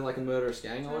 because they're like a murderous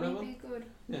gang or Johnny whatever. be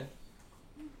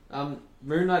good.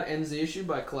 Moon Knight ends the issue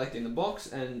by collecting the box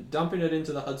and dumping it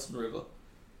into the Hudson River.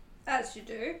 As you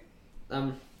do.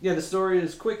 Yeah, the story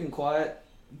is quick and quiet,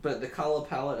 but the color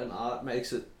palette and art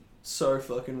makes it so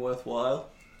fucking worthwhile.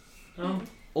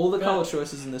 All the But- color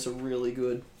choices in this are really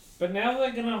good. But now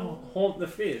they're gonna haunt the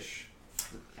fish.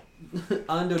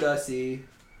 Under the sea,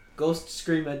 ghosts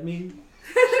scream at me.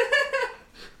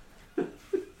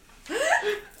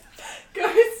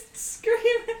 Ghost scream.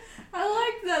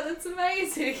 I like that. That's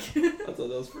amazing. I thought that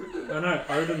was pretty good. Oh no,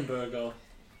 Odenberger.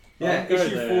 Yeah, I'll go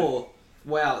issue there. 4.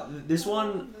 Wow, this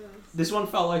one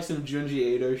felt like some Junji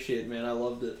Ito shit, man. I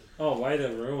loved it, Oh, way to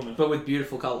ruin it. but with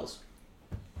beautiful colors.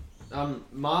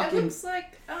 Mark It and looks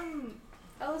like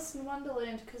Alice in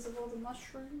Wonderland because of all the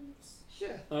mushrooms.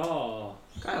 yeah, Oh,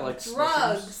 kind of like mushrooms.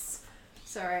 Drugs.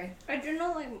 Sorry. I do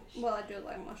not like. Well, I do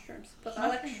like mushrooms, but I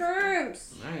like Mushrooms.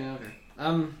 shrooms. Oh, yeah, okay.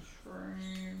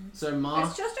 Shrooms. So Mark.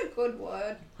 It's just a good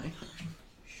word.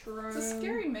 Shroom. It's a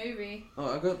scary movie.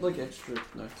 Oh, I got like extra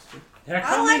notes too. how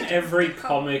come like in every the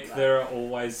comic comic, there are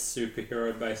always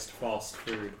superhero-based fast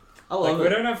food? I Like love we it.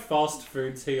 don't have fast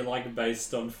foods here like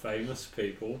based on famous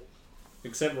people,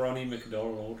 except Ronnie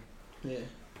McDonald. Yeah.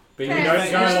 But you Okay, don't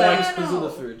so go you're like saying- because of the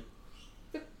food.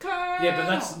 The Colonel. yeah, but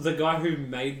that's the guy who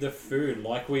made the food.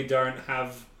 Like we don't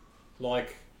have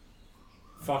like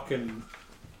fucking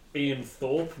Ian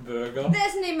Thorpe burger.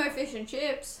 There's Nemo Fish and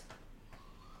Chips.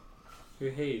 Who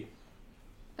he?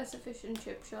 That's a fish and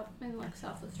chip shop in like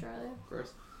South Australia.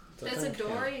 Gross. There's a Doesn't count.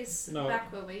 Dory's No.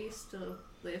 back where we used to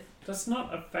live. That's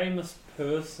not a famous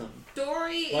person.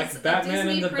 Dory Like is Batman a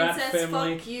Disney and the Bat princess.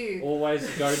 Family. Fuck you. Always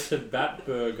go to Bat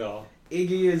Burger.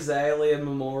 Iggy Azalea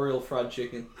Memorial Fried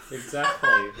Chicken. Exactly.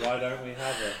 Why don't we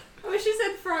have it? I wish you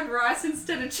said fried rice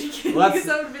instead of chicken Well, because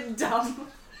that's- that would have been dumb.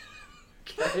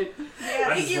 Okay. Yeah,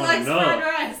 I just Iggy wanna likes know. fried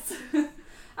rice.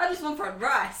 I just want fried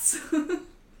rice.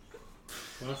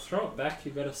 When I throw it back,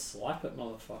 you better slap it,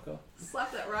 motherfucker.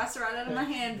 Slap that rice right out of my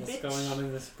hand, What's bitch. going on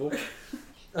in this book?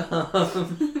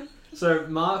 So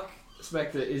Mark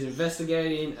Spector is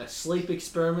investigating a sleep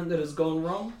experiment that has gone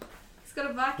wrong. He's got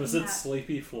a Viking Was it hat.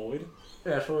 Sleepy Floyd?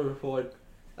 Yeah, that's what I reported.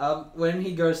 When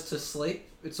he goes to sleep,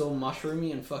 it's all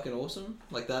mushroomy and fucking awesome.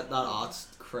 Like that art's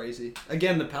crazy.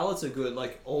 Again, the palettes are good.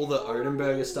 Like all the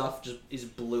Odenberger stuff just is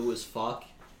blue as fuck.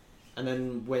 And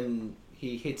then when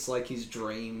he hits like his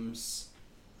dreams,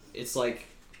 it's like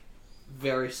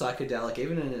very psychedelic,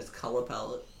 even in its color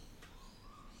palette.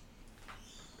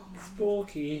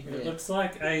 Spooky. It Yeah. looks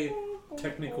like a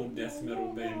technical death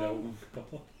metal band album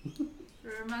cover.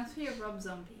 It reminds me of Rob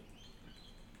Zombie,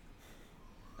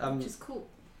 which is cool.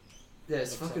 Yeah,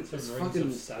 it's Looks fucking, like some it's Rings fucking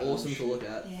of Saturn awesome to shit. look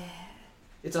at. Yeah.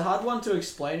 It's a hard one to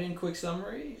explain in quick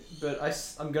summary, but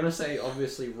I'm gonna say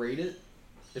obviously read it.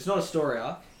 It's not a story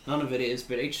arc, none of it is,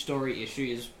 but each story issue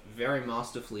is very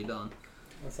masterfully done.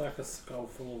 It's like a skull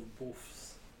full of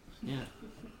boofs. Yeah.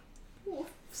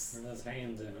 And there's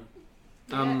hands in it.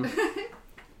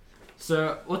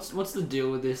 So what's the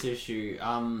deal with this issue?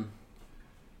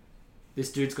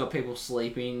 This dude's got people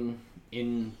sleeping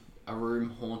in a room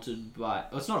haunted by.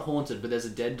 Well, it's not haunted, but there's a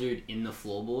dead dude in the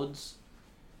floorboards,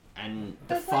 and the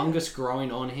But that- fungus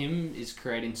growing on him is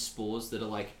creating spores that are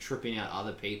like tripping out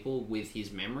other people with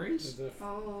his memories. There's the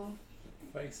Oh,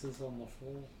 faces on the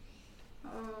floor.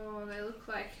 oh, they look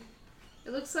like.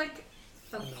 It looks like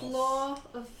a Thanos. claw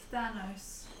of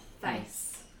Thanos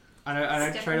face. I know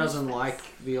Step Trey on his doesn't face.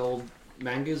 like the old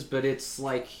mangas, but it's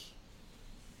like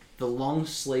the long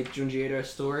sleep Junji Ito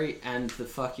story and the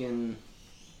fucking.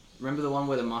 Remember the one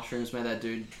where the mushrooms made that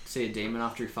dude see a demon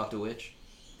after he fucked a witch?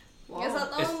 Is that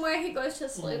the It's- one where he goes to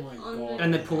sleep my on God. the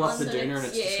And they pull up on the doona and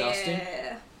it's disgusting.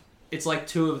 Yeah. It's like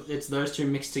it's those two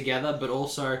mixed together, but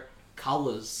also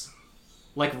colors,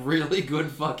 like really good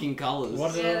fucking colors. What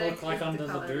does Yeah, it they look like keep under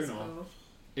the colours doona? cool.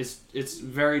 It's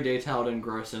very detailed and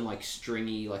gross and like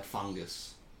stringy, like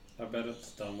fungus. I bet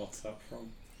it's done. What's that from?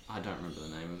 I don't remember the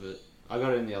name of it. I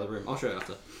got it in the other room. I'll show you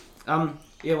after.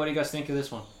 Yeah, what do you guys think of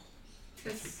this one?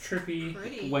 It's Trippy.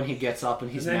 pretty. When he gets up and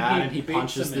he's And then mad he and he beats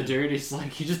punches him the in. dude, he's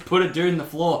like, he just put a dude in the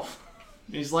floor.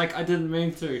 He's like, I didn't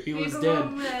mean to. He was dead.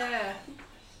 belong there.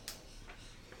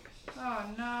 Oh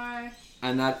no.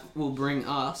 And that will bring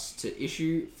us to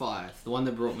issue 5, the one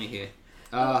that brought me here.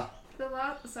 The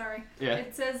last, sorry. Yeah.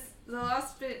 It says the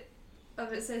last bit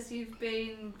of it says you've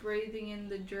been breathing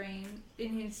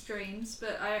in his dreams,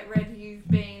 but I read you've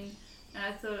been, and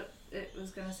I thought it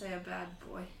was gonna say a bad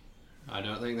boy. I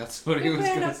don't think that's what he was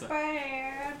going to say.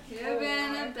 Bad You've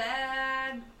been a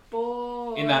bad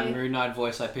boy. In that Moon Knight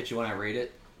voice I picture when I read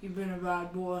it, You've been a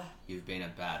bad boy. you've been a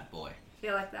bad boy.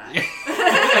 Yeah, like that.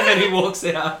 And then he walks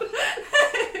out.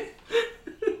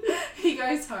 He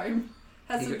goes home,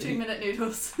 has He some go- 2-minute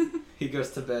noodles. He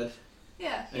goes to bed.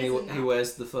 Yeah, And has a he nap.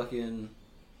 wears the fucking...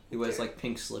 He wears like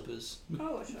pink slippers.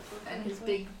 Oh, And his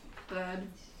big bird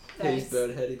Yeah, his face.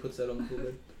 bird head, he puts that on the full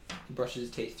bed. He brushes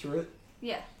his teeth through it.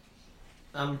 Yeah,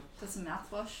 Um, does some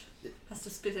mouthwash. Has to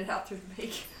spit it out through the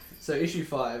beak. so issue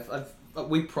 5,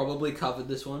 we probably covered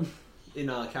this one in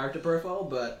our character profile,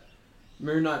 but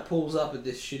Moon Knight pulls up at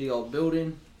this shitty old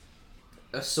building.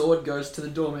 A sword goes to the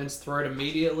doorman's throat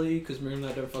immediately, because Moon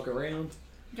Knight don't fuck around.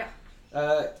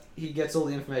 Yeah. He gets all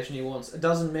the information he wants.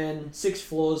 12 men, 6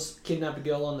 floors, kidnap a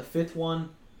girl on the 5th one.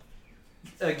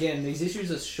 Again, these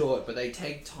issues are short, but they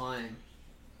take time.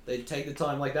 They take the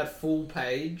time, like that full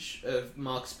page of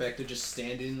Mark Spector just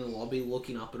standing in the lobby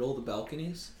looking up at all the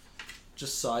balconies,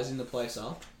 just sizing the place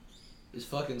up, is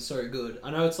fucking so good. I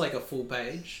know it's like a full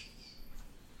page,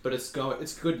 but it's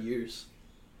good use.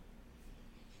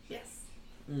 Yes.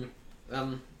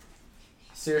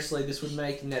 Seriously, this would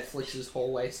make Netflix's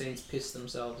hallway scenes piss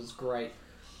themselves. It's great.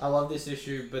 I love this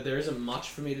issue, but there isn't much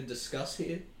for me to discuss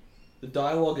here. The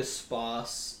dialogue is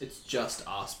sparse. It's just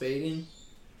ass-beating.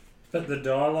 But the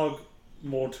dialogue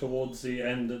more towards the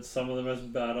end, it's some of the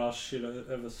most badass shit I've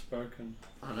ever spoken.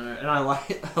 I know, and I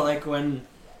like when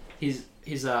his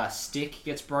stick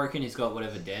gets broken. He's got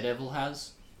whatever Daredevil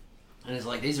has, and he's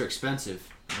like, "These are expensive."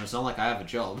 And it's not like I have a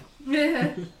job.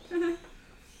 Yeah.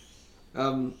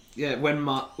 Yeah, when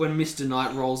Mr.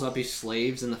 Knight rolls up his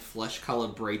sleeves and the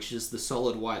flesh-colored breeches the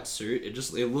solid white suit,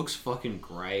 it looks fucking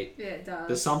great. Yeah, it does.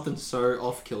 There's something so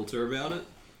off-kilter about it.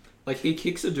 Like, he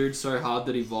kicks a dude so hard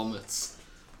that he vomits.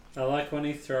 I like when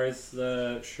he throws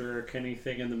the shuriken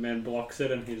thing and the man blocks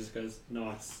it and he just goes,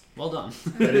 nice. Well done.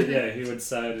 But yeah, he would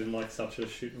say it in like such a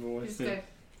shit voice. Just go,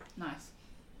 nice.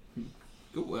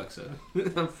 Good work, sir.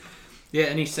 Yeah,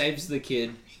 and he saves the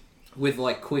kid with,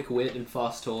 like, quick wit and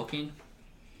fast talking.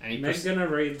 And he Meg's gonna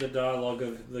read the dialogue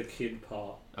of the kid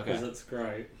part. Okay. Because it's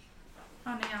great.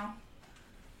 Oh, now.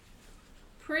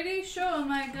 Pretty sure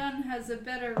my gun has a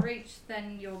better reach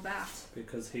than your bat.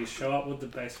 Because he shot up with the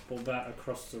baseball bat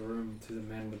across the room to the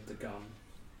man with the gun.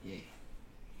 Yeah.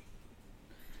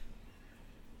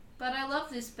 But I love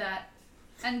this bat.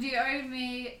 And you owe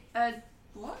me a...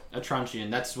 what? A truncheon,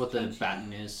 that's what the Truncheon.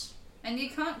 baton is. And you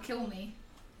can't kill me.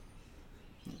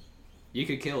 You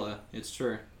could kill her, it's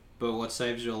true. But what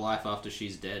saves your life after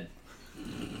she's dead?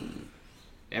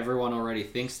 Everyone already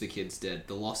thinks the kid's dead.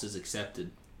 The loss is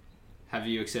accepted. Have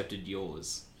you accepted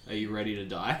yours? Are you ready to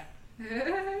die? Are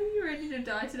you ready to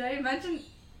die today? Imagine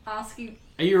asking...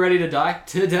 Are you ready to die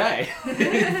today?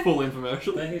 Full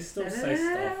infomercial. But he still says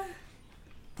stuff.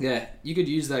 Yeah, you could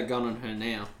use that gun on her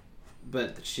now.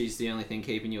 But she's the only thing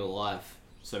keeping you alive.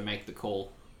 So make the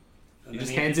call. And He then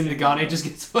just he hands hits him the gun, he just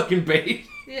gets fucking beat.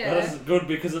 Yeah. That's good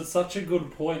because it's such a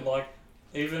good point. Like,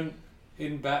 even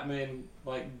in Batman,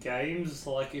 like, games,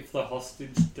 like, if the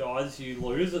hostage dies, you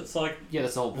lose. It's like, Yeah,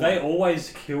 that's the whole point. they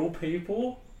always kill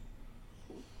people.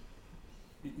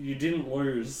 You didn't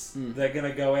lose. Mm. They're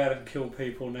gonna go out and kill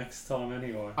people next time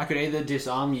anyway. I could either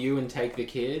disarm you and take the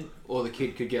kid, or the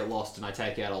kid could get lost and I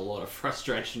take out a lot of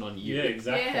frustration on you. Yeah,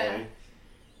 exactly. Yeah.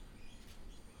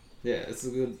 Yeah, it's a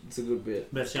good bit.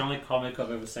 But it's the only comic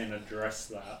I've ever seen address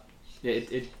that. Yeah,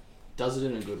 it does it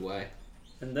in a good way.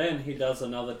 And then he does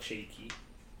another cheeky.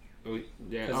 Yeah,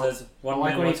 Because I there's one like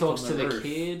man when he left talks on to the roof.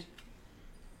 kid,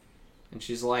 and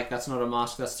she's like, "That's not a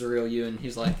mask, that's the real you," and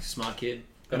he's like, "Smart kid."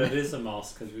 But it is a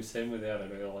mask because we've seen without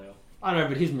it earlier. I know,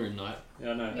 but he's Moon Knight.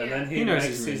 Yeah, I know. Yeah. And then He he knows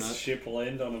makes he's his Moon Knight. ship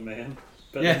land on a man.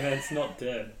 But Yeah. the man's not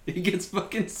dead. He gets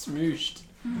fucking smooshed.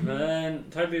 And then,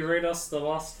 Toby, read us the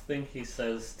last thing he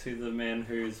says to the man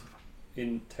who's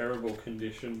in terrible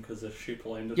condition because the ship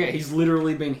landed Yeah, on he's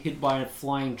literally been hit by a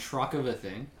flying truck of a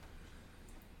thing.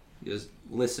 He goes,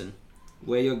 "Listen,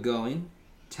 where you're going,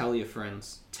 tell your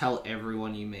friends, tell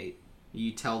everyone you meet.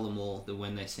 You tell them all that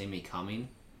when they see me coming,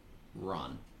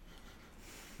 run."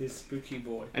 his spooky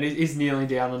boy. And he's kneeling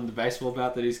down on the baseball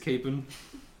bat that he's keeping.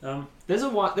 Um, There's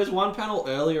one panel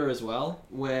earlier as well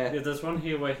where yeah, there's one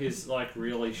here where he's like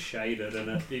really shaded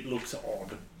and it looks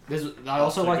odd. I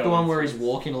also After like the going one where he's first.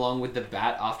 walking along with the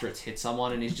bat after it's hit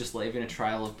someone and he's just leaving a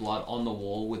trail of blood on the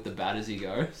wall with the bat as he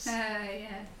goes. Yeah.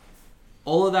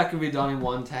 All of that could be done in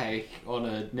one take on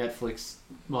a Netflix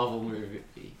Marvel movie,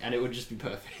 and it would just be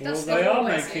perfect. Well, That's they the are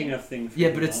hallway making scene. a thing for Yeah,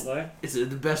 him, but it's- aren't It's the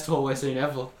best hallway scene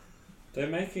ever. they? They're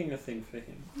making a thing for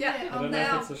him. Yeah, I on don't know if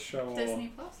now it's a show or...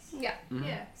 Disney Plus. Yeah. Mhm.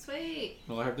 Yeah, sweet.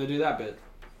 Well, I hope they do that bit.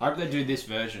 I hope they do this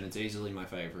version. It's easily my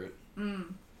favourite.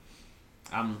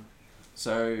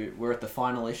 So we're at the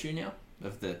final issue now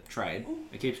of the trade.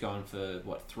 It keeps going for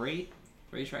what, three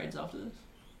trades after this?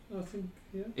 I think,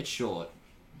 yeah. It's short,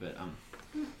 but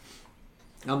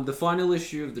the final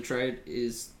issue of the trade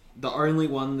is the only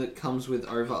one that comes with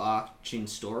overarching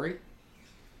story.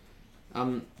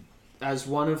 As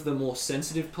one of the more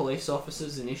sensitive police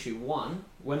officers in issue 1,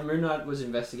 when Moon Knight was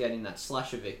investigating that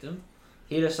slasher victim,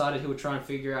 he decided he would try and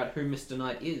figure out who Mr.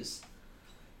 Knight is.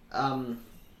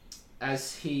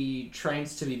 As he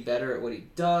trains to be better at what he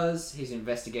does, he's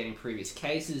investigating previous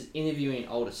cases, interviewing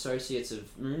old associates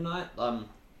of Moon Knight,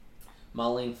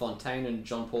 Marlene Fontaine and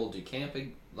John Paul Ducamp,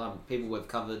 people we've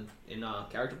covered in our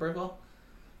character profile.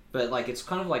 But like it's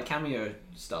kind of like cameo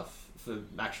stuff for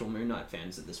actual Moon Knight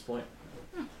fans at this point.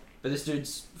 But this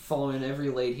dude's following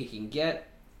every lead he can get.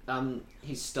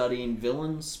 He's studying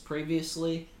villains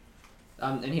previously.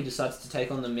 And he decides to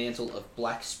take on the mantle of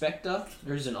Black Spectre,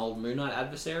 who's an old Moon Knight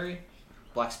adversary.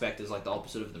 Black Spectre's like the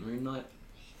opposite of the Moon Knight.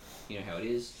 You know how it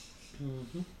is.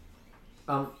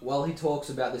 Mm-hmm. While he talks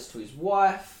about this to his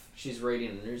wife, she's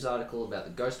reading a news article about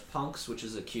the Ghost Punks, which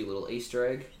is a cute little Easter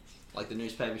egg. Like the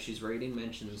newspaper she's reading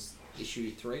mentions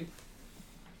issue 3.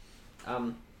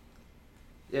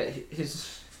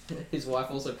 His wife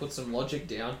also put some logic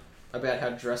down about how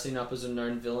dressing up as a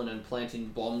known villain and planting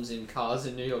bombs in cars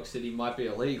in New York City might be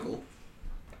illegal.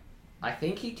 I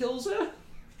think he kills her.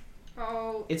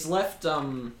 Oh, It's left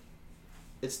kind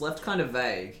of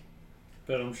vague.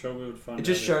 But I'm sure we would find It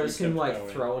just out shows if we him kept like going.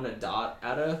 throwing a dart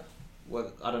at her.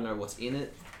 Well, I don't know what's in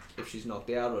it. If she's knocked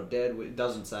out or dead, it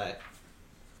doesn't say.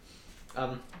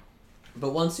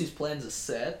 But once his plans are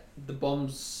set, the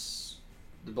bombs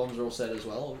are all set as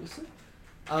well, obviously.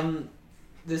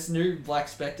 This new Black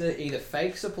Spectre either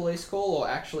fakes a police call or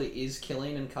actually is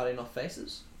killing and cutting off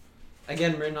faces.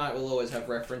 Again, Moon Knight will always have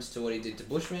reference to what he did to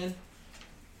Bushman.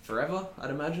 Forever,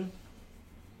 I'd imagine.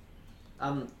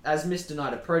 As Mr.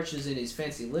 Knight approaches in his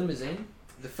fancy limousine,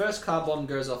 the first car bomb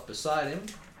goes off beside him.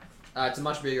 It's a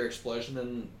much bigger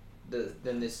explosion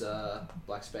than this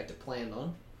Black Spectre planned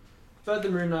on. But the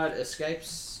Moon Knight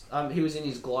escapes. He was in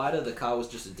his glider. The car was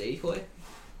just a decoy,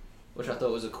 which I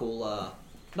thought was a cool,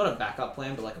 not a backup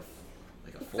plan, but like a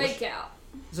Fake out.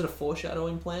 Is it a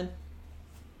foreshadowing plan?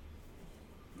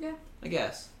 Yeah. I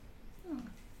guess.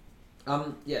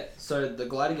 Yeah, so the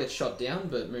glider gets shot down,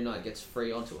 but Moon Knight gets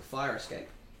free onto a fire escape.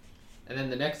 And then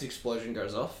the next explosion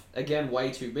goes off, again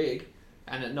way too big,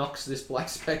 and it knocks this Black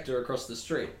Spectre across the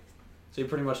street. So he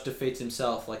pretty much defeats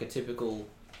himself like a typical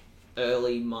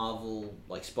early Marvel,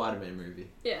 like Spider-Man movie,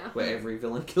 Yeah. where every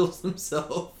villain kills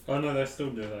themselves. Oh no, they still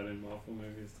do that in Marvel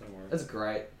movies, don't worry. That's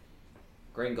great.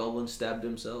 Green Goblin stabbed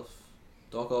himself.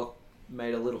 Doc Ock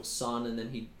made a little sun and then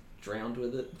he drowned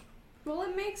with it. Well,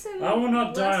 it makes him. I will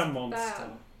not die a less monster.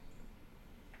 bad,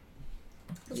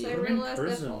 'cause You they Put him in realise their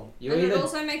prison. fault. You And it either-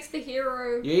 also makes the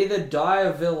hero. You either die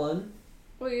a villain.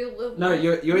 Or you live. No,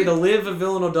 you either live a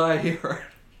villain or die a hero.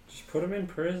 Just put him in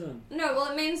prison. No,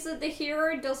 well, it means that the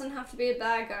hero doesn't have to be a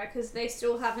bad guy because they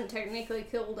still haven't technically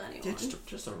killed anyone. Yeah,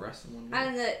 just arrest someone.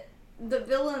 And that the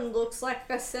villain looks like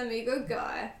a semi-good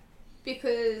guy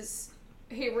because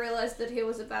he realized that he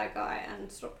was a bad guy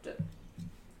and stopped it.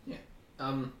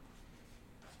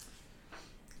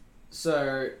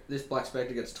 So this Black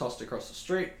Spectre gets tossed across the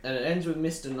street, and it ends with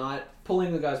Mr. Knight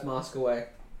pulling the guy's mask away,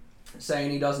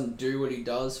 saying he doesn't do what he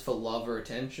does for love or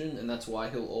attention, and that's why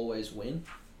he'll always win.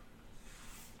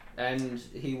 And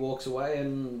he walks away,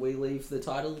 and we leave the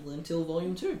title until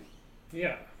Volume 2.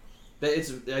 Yeah. But it's,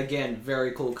 again,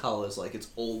 very cool colours. Like, it's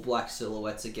all black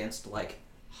silhouettes against, like,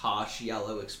 harsh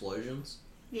yellow explosions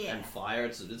yeah. and fire.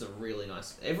 It's a really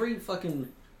nice...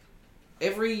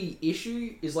 Every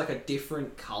issue is, like, a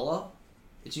different colour.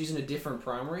 It's using a different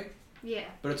primary. Yeah.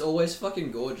 But it's always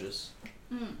fucking gorgeous.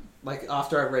 Mm. Like,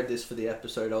 after I read this for the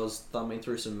episode, I was thumbing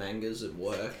through some mangas at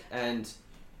work, and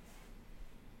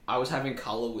I was having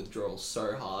colour withdrawals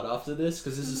so hard after this,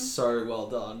 because this is so well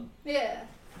done. Yeah.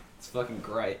 It's fucking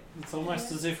great. It's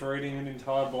almost as if reading an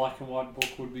entire black and white book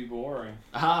would be boring.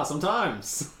 Aha,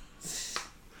 sometimes.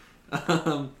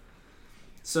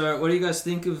 So, what do you guys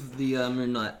think of the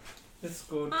Moon Knight? It's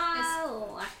good. I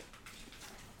like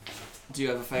it. Do you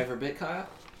have a favourite bit, Kaya?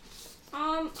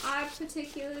 I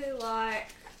particularly like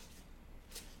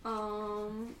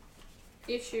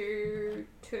Issue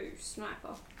 2,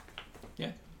 Sniper.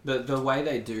 The way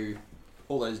they do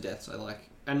all those deaths, I like.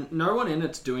 And no one in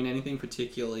it's doing anything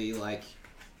particularly, like,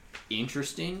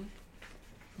 interesting.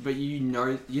 But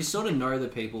you sort of know the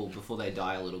people before they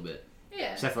die a little bit.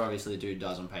 Yeah. Except for obviously the dude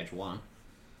dies on page 1.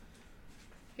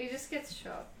 He just gets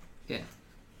shot.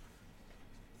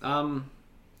 Um,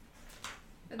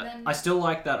 And then I still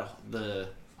like the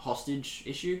hostage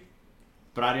issue,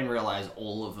 but I didn't realize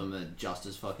all of them are just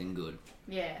as fucking good.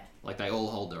 yeah. Like, they all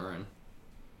hold their own.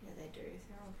 Yeah, they do.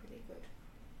 They're all pretty good.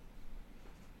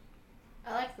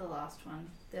 I like the last one.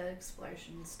 The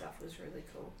explosion stuff was really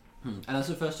cool. And that's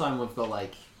the first time we've got,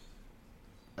 like,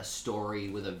 a story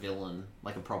with a villain,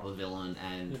 like a proper villain,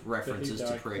 and Yeah, references that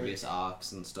to he died previous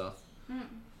arcs and stuff.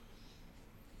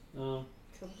 Kaboom.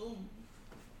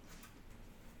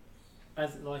 I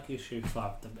like issue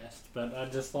 5 the best, but I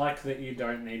just like that you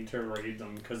don't need to read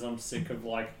them because I'm sick of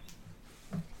like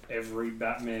every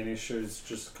Batman issue is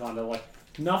just kind of like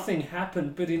nothing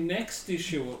happened, but in next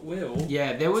issue it will.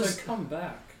 Yeah, there was... So come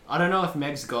back. I don't know if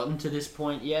Meg's gotten to this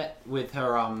point yet with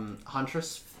her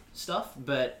Huntress stuff,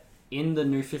 but in the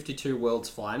New 52 World's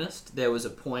Finest, there was a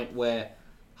point where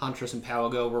Huntress and Power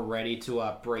Girl were ready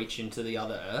to breach into the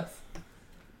other Earth.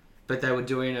 But they were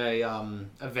doing a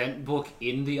event book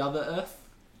in the other Earth.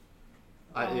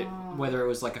 Whether it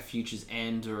was like a Future's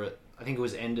End or I think it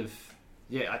was End of...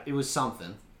 Yeah, it was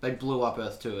something. They blew up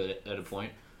Earth 2 at a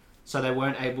point. So they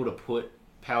weren't able to put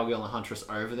Power Girl and Huntress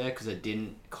over there because it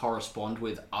didn't correspond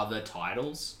with other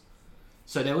titles.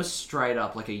 So there was straight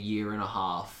up like a year and a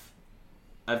half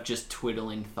of just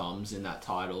twiddling thumbs in that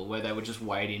title where they were just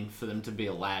waiting for them to be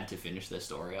allowed to finish their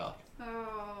story arc.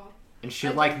 Oh. And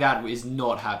shit like that is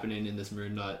not happening in this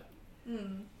Moon Knight.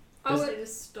 I would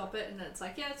just stop it and then it's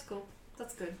like, yeah, it's cool.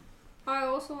 That's good. I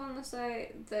also want to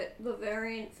say that the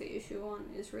variant for issue 1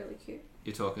 is really cute.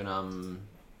 You're talking,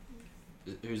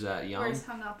 who's that, Where Young? he's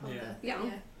hung up on Yeah. the...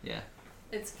 Young. Yeah.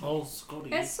 It's cute. Oh,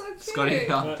 Scotty. It's so cute. Scotty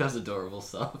Young But- does adorable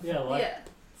stuff. Yeah, like Yeah.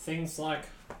 things like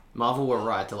Marvel were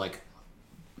right to, like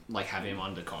have him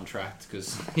under contract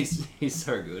because he's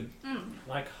so good.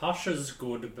 like Hush is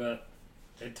good, but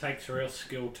it takes real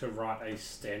skill to write a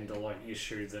standalone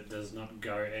issue that does not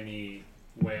go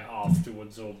anywhere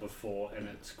afterwards or before, and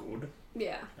it's good.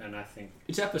 Yeah. And I think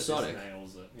It's this episodic.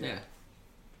 nails it. Yeah.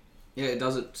 Yeah, it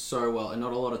does it so well, and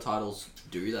not a lot of titles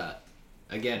do that.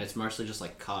 Again, it's mostly just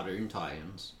like cartoon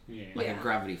tie-ins. Yeah. Like Yeah. a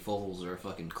Gravity Falls or a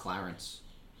fucking Clarence.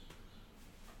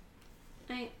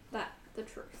 Ain't that the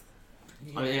truth?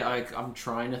 I mean, I'm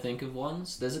trying to think of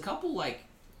ones. There's a couple, like,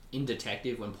 in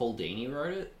Detective when Paul Dini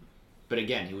wrote it. But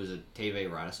again, he was a TV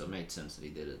writer, so it made sense that he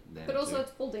did it then. But also, too.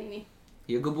 it's Paul Dini.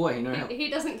 He a good boy, you know how... He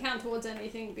doesn't count towards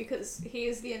anything because he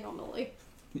is the anomaly.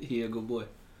 He a good boy.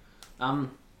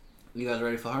 You guys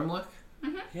ready for homework?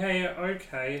 Yeah,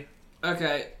 okay.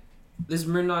 Okay, this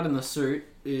Moon Knight in the suit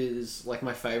is, like,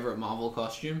 my favourite Marvel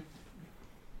costume.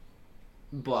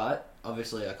 But,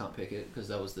 obviously, I can't pick it because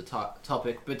that was the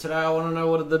topic. But today I want to know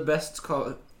what are the best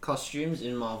costumes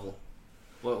in Marvel.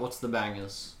 What's the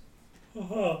bangers?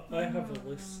 I have a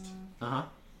list. Uh-huh.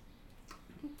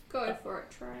 Go for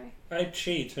it, Trey. I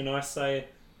cheat and I say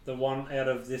the one out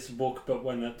of this book, but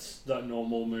when it's the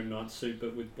normal Moon Knight suit,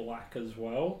 but with black as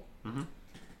well. Mhm.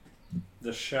 The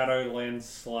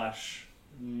Shadowlands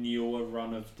 / newer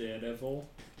run of Daredevil.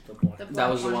 The black. The That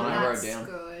was the black one I wrote that's down.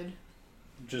 good.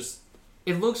 Just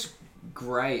It looks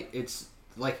great. It's,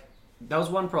 like... That was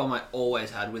one problem I always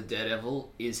had with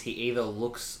Daredevil, is he either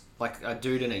looks like a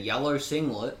dude in a yellow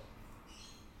singlet,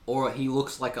 or he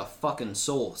looks like a fucking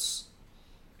sauce.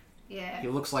 Yeah. He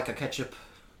looks like a ketchup.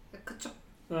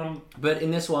 But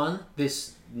in this one,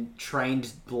 this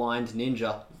trained blind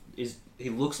ninja he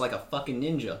looks like a fucking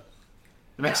ninja.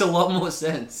 It makes a lot more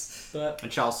sense. but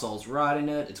And Charles Soule's riding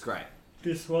it. It's great.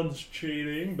 this one's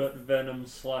cheating, but Venom /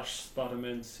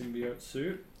 Spider-Man symbiote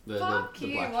suit Fuck the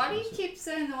you. black Why do you suit. keep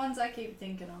saying the ones I keep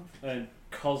thinking of? and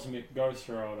Cosmic Ghost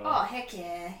Rider. Oh, heck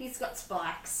yeah. He's got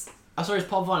spikes. I saw his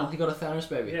pop vinyl. He got a Thanos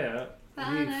baby. Yeah,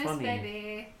 really Thanos, funny.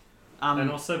 baby.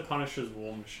 And also Punisher's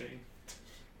War Machine.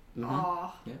 mhm.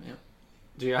 Oh, Yeah, yeah.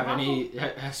 Do you have any...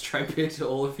 Has Trey picked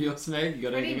all of yours, Meg? You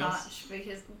got pretty anything else? much.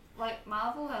 Because, like,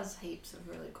 Marvel has heaps of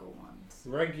really cool ones.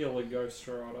 Regular Ghost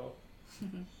Rider.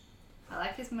 I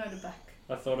like his motorbike.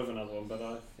 I thought of another one, but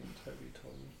I think Toby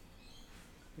told me.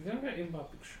 You're gonna go in by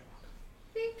Big Shark.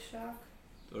 Big Shark.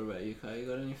 What about you, Kai? You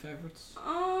got any favourites?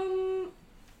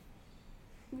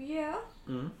 Yeah.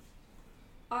 Mm-hmm.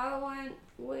 I went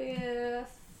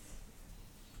with...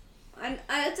 And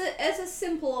it's a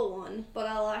simpler one, but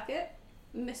I like it.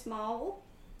 Miss Marvel.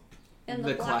 In the,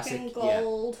 The black classic, and yeah.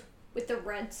 gold with the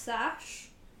red sash.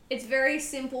 It's very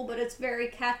simple, but it's very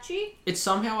catchy. It's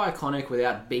somehow iconic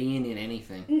without being in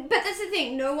anything. But that's the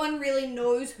thing. No one really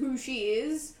knows who she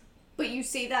is, but you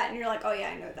see that and you're like, oh yeah,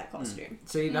 I know that costume.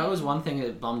 See, that was one thing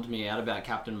that bummed me out about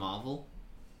Captain Marvel.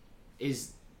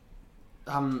 Is,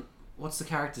 what's the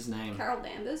character's name? Carol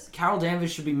Danvers. Carol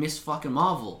Danvers should be Miss fucking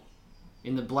Marvel.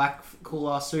 In the black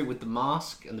cool ass suit with the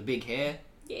mask and the big hair.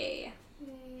 Yeah.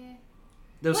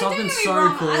 There was Like, something don't get me so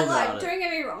wrong, cool about it. Don't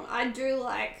get me wrong, I do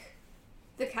like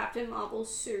the Captain Marvel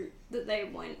suit that they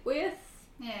went with,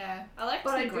 Yeah, I like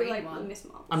but the I do green like the one. Miss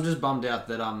Marvel. I'm just bummed out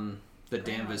that that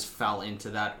Green Danvers fell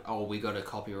into that. Oh, we got to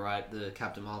copyright the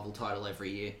Captain Marvel title every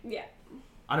year. Yeah.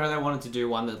 I know they wanted to do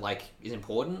one that like is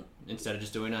important instead of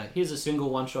just doing here's a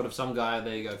single one shot of some guy.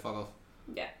 There you go, fuck off.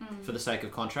 Yeah. For the sake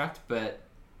of contract, but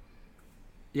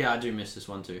yeah, I do miss this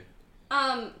one too.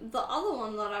 The other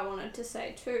one that I wanted to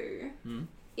say too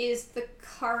is the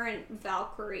current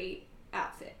Valkyrie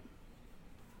outfit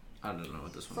I don't know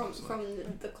what this one from looks like.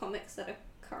 from the comics that are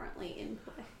currently in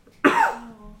play. Oh.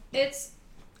 It's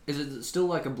Is it still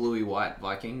like a bluey white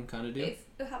Viking kind of deal?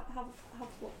 if have a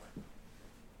look.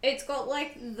 It's got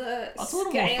like the Oh, it's a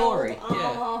little more scaled Thor-y, yeah.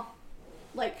 armor,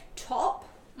 like top,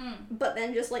 Mm. but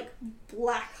then just like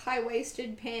black high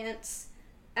waisted pants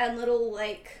and little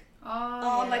like Oh,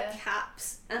 armor yeah.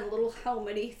 caps and little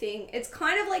helmety thing. It's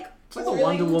kind of like It's like a really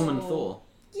Wonder Woman cool. Thor.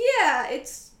 Yeah,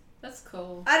 it's That's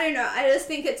cool. I don't know. I just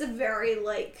think it's a very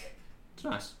like It's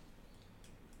nice.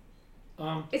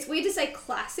 it's weird to say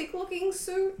classic looking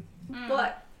suit, Mm.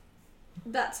 but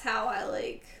that's how I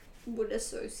like would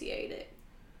associate it.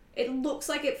 It looks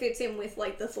like it fits in with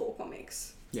like the Thor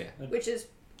comics, Yeah, which is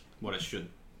what it should.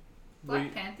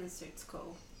 Black Panther's suit's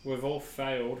cool. We've all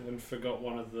failed and forgot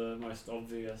one of the most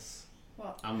obvious.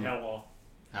 What? Hela.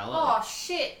 Hello. Oh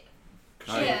shit!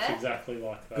 Oh, She yeah. looks exactly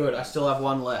like that. Good. I still have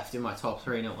one left in my top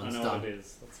three. No I one's know done. what it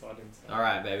is. That's why I didn't say. All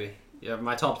right, baby. You have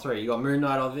my top three. You got Moon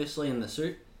Knight, obviously, in the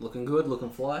suit, looking good, looking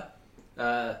fly.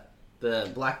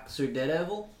 The black suit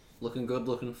Daredevil, looking good,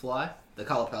 looking fly. The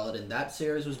color palette in that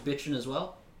series was bitchin' as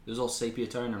well. It was all sepia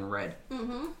tone and red.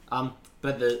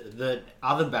 But the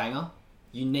other banger,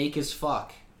 unique as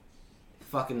fuck,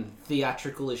 fucking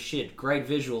theatrical as shit, great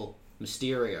visual,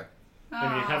 Mysterio.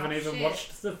 And you Oh, haven't even shit.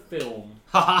 watched the film.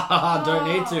 Ha ha ha! Don't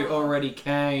need to. Oh. Already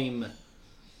came.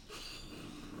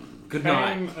 Good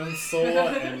night. Came and saw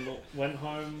and went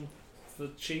home for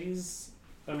cheese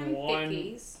and wine.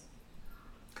 Bickies.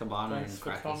 Cabana Thanks and for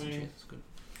crackers and coming. shit. It's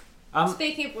good.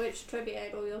 Speaking of which, Toby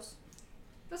ate all yours.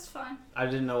 That's fine. I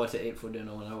didn't know what to eat for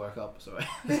dinner when I woke up, so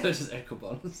I just ate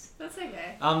cabanas. That's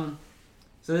okay.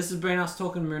 So this has been us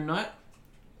talking Moon Knight.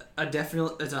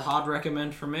 It's a hard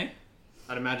recommend from me.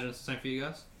 I'd imagine it's the same for you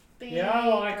guys. Big Yeah, I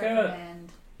like it.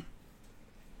 recommend.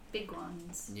 Big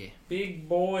ones. Yeah. Big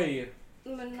boy.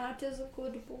 Moon Knight is a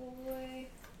good boy.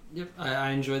 Yep. I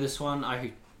enjoy this one.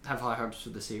 I have high hopes for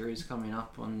the series coming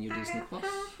up on your Disney Plus.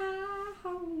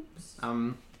 Hopes.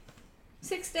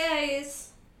 6 days.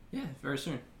 Yeah, very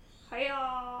soon.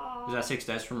 Hiya. Is that 6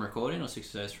 days from recording or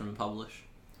 6 days from publish?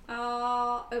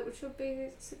 It should be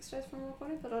 6 days from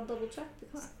recording, but I'll double check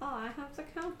because I have the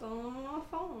countdown on my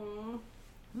phone.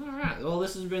 Alright, well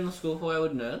this has been the School for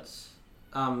Wayward Nerds.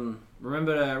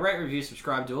 Remember to rate, review,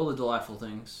 subscribe, do all the delightful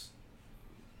things.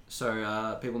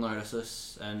 So people notice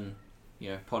us and,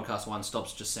 Podcast One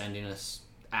stops just sending us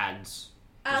ads.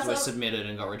 Because we're submitted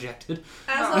and got rejected.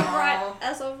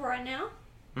 As of right now,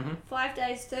 Mhm. 5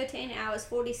 days, 13 hours,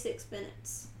 46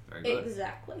 minutes. Very good.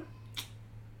 Exactly.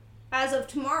 As of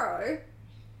tomorrow,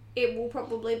 it will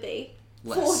probably be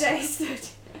Less. 4 days, 13.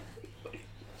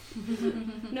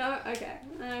 No? Okay.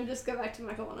 Just go back to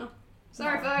my corner.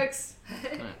 Sorry, folks.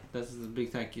 Alright, this is a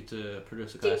big thank you to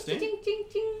producer Ding, Kirsty. ding, ding,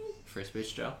 ding. Free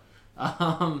speech, Joe.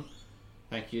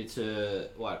 Thank you to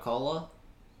White Collar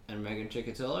and Megan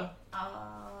Chikatilo.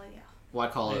 Yeah.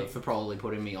 White Collar Hey. for probably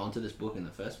putting me onto this book in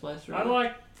the first place. I Really.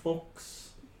 like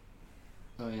books.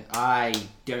 Oh, yeah. I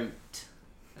don't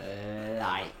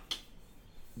like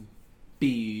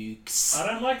books. I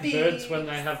don't like birds when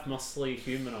they have muscly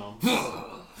human arms.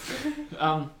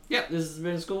 Yeah, this has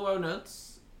been School of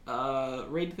Notes.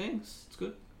 Read things. It's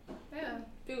good. Yeah.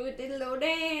 Do a little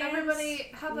dance.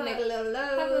 Everybody have Make a a little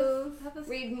love. have a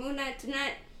Read Moon Knight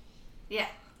tonight. yeah.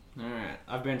 Alright,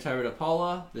 I've been Toby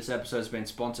DePola. This episode's been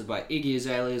sponsored by Iggy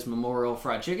Azalea's Memorial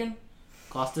Fried Chicken.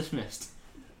 Class dismissed.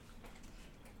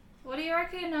 What do you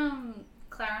reckon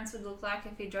Clarence would look like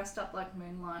if he dressed up like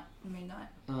Moon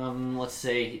Knight? Let's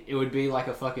see. It would be like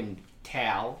a fucking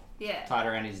towel Yeah. tied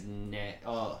around his neck.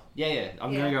 Oh, yeah.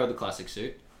 I'm Yeah. gonna go with the classic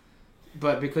suit.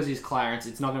 But because he's Clarence,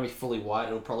 it's not gonna be fully white.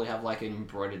 It'll probably have like an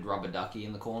embroidered rubber ducky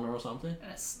in the corner or something.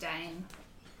 And a stain.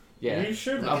 Yeah. You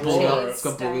should A Like draw booger. it. It's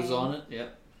got boogers Stain. on it.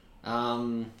 Yep.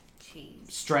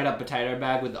 Jeez. Straight up potato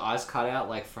bag with the eyes cut out,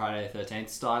 like Friday the 13th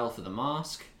style for the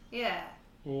mask. Yeah.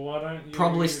 Well, why don't you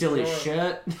Probably still his draw it?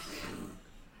 shirt.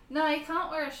 No, he can't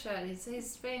wear a shirt. He's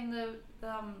been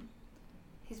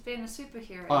he's been a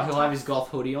superhero. Oh, he'll have his golf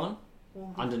hoodie on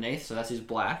Oh, underneath, so that's his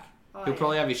black. He'll yeah.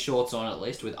 probably have his shorts on at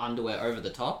least with underwear over the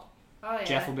top. Oh, yeah.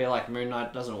 Jeff will be like, Moon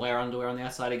Knight doesn't wear underwear on the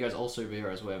outside. He goes, all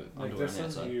superheroes wear Like, underwear this on the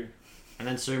is outside. you. And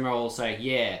then Sumo will say,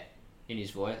 yeah, in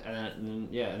his voice. And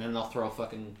then they'll throw a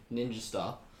fucking ninja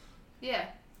star. Yeah.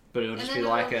 But it'll And just then be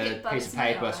it'll like a hit piece Bugs of in the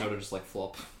paper, eye. so it'll just like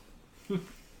flop.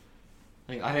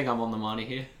 I think I'm on the money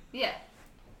here. Yeah.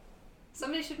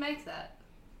 Somebody should make that.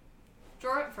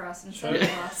 Draw it for us and show Show, it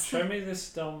to us. show me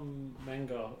this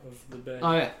manga of the bear.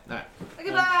 Oh yeah, alright.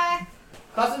 Goodbye.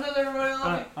 Pass it to everybody.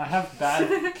 Love you. I have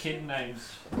bad kid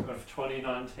names of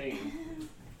 2019.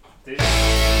 This.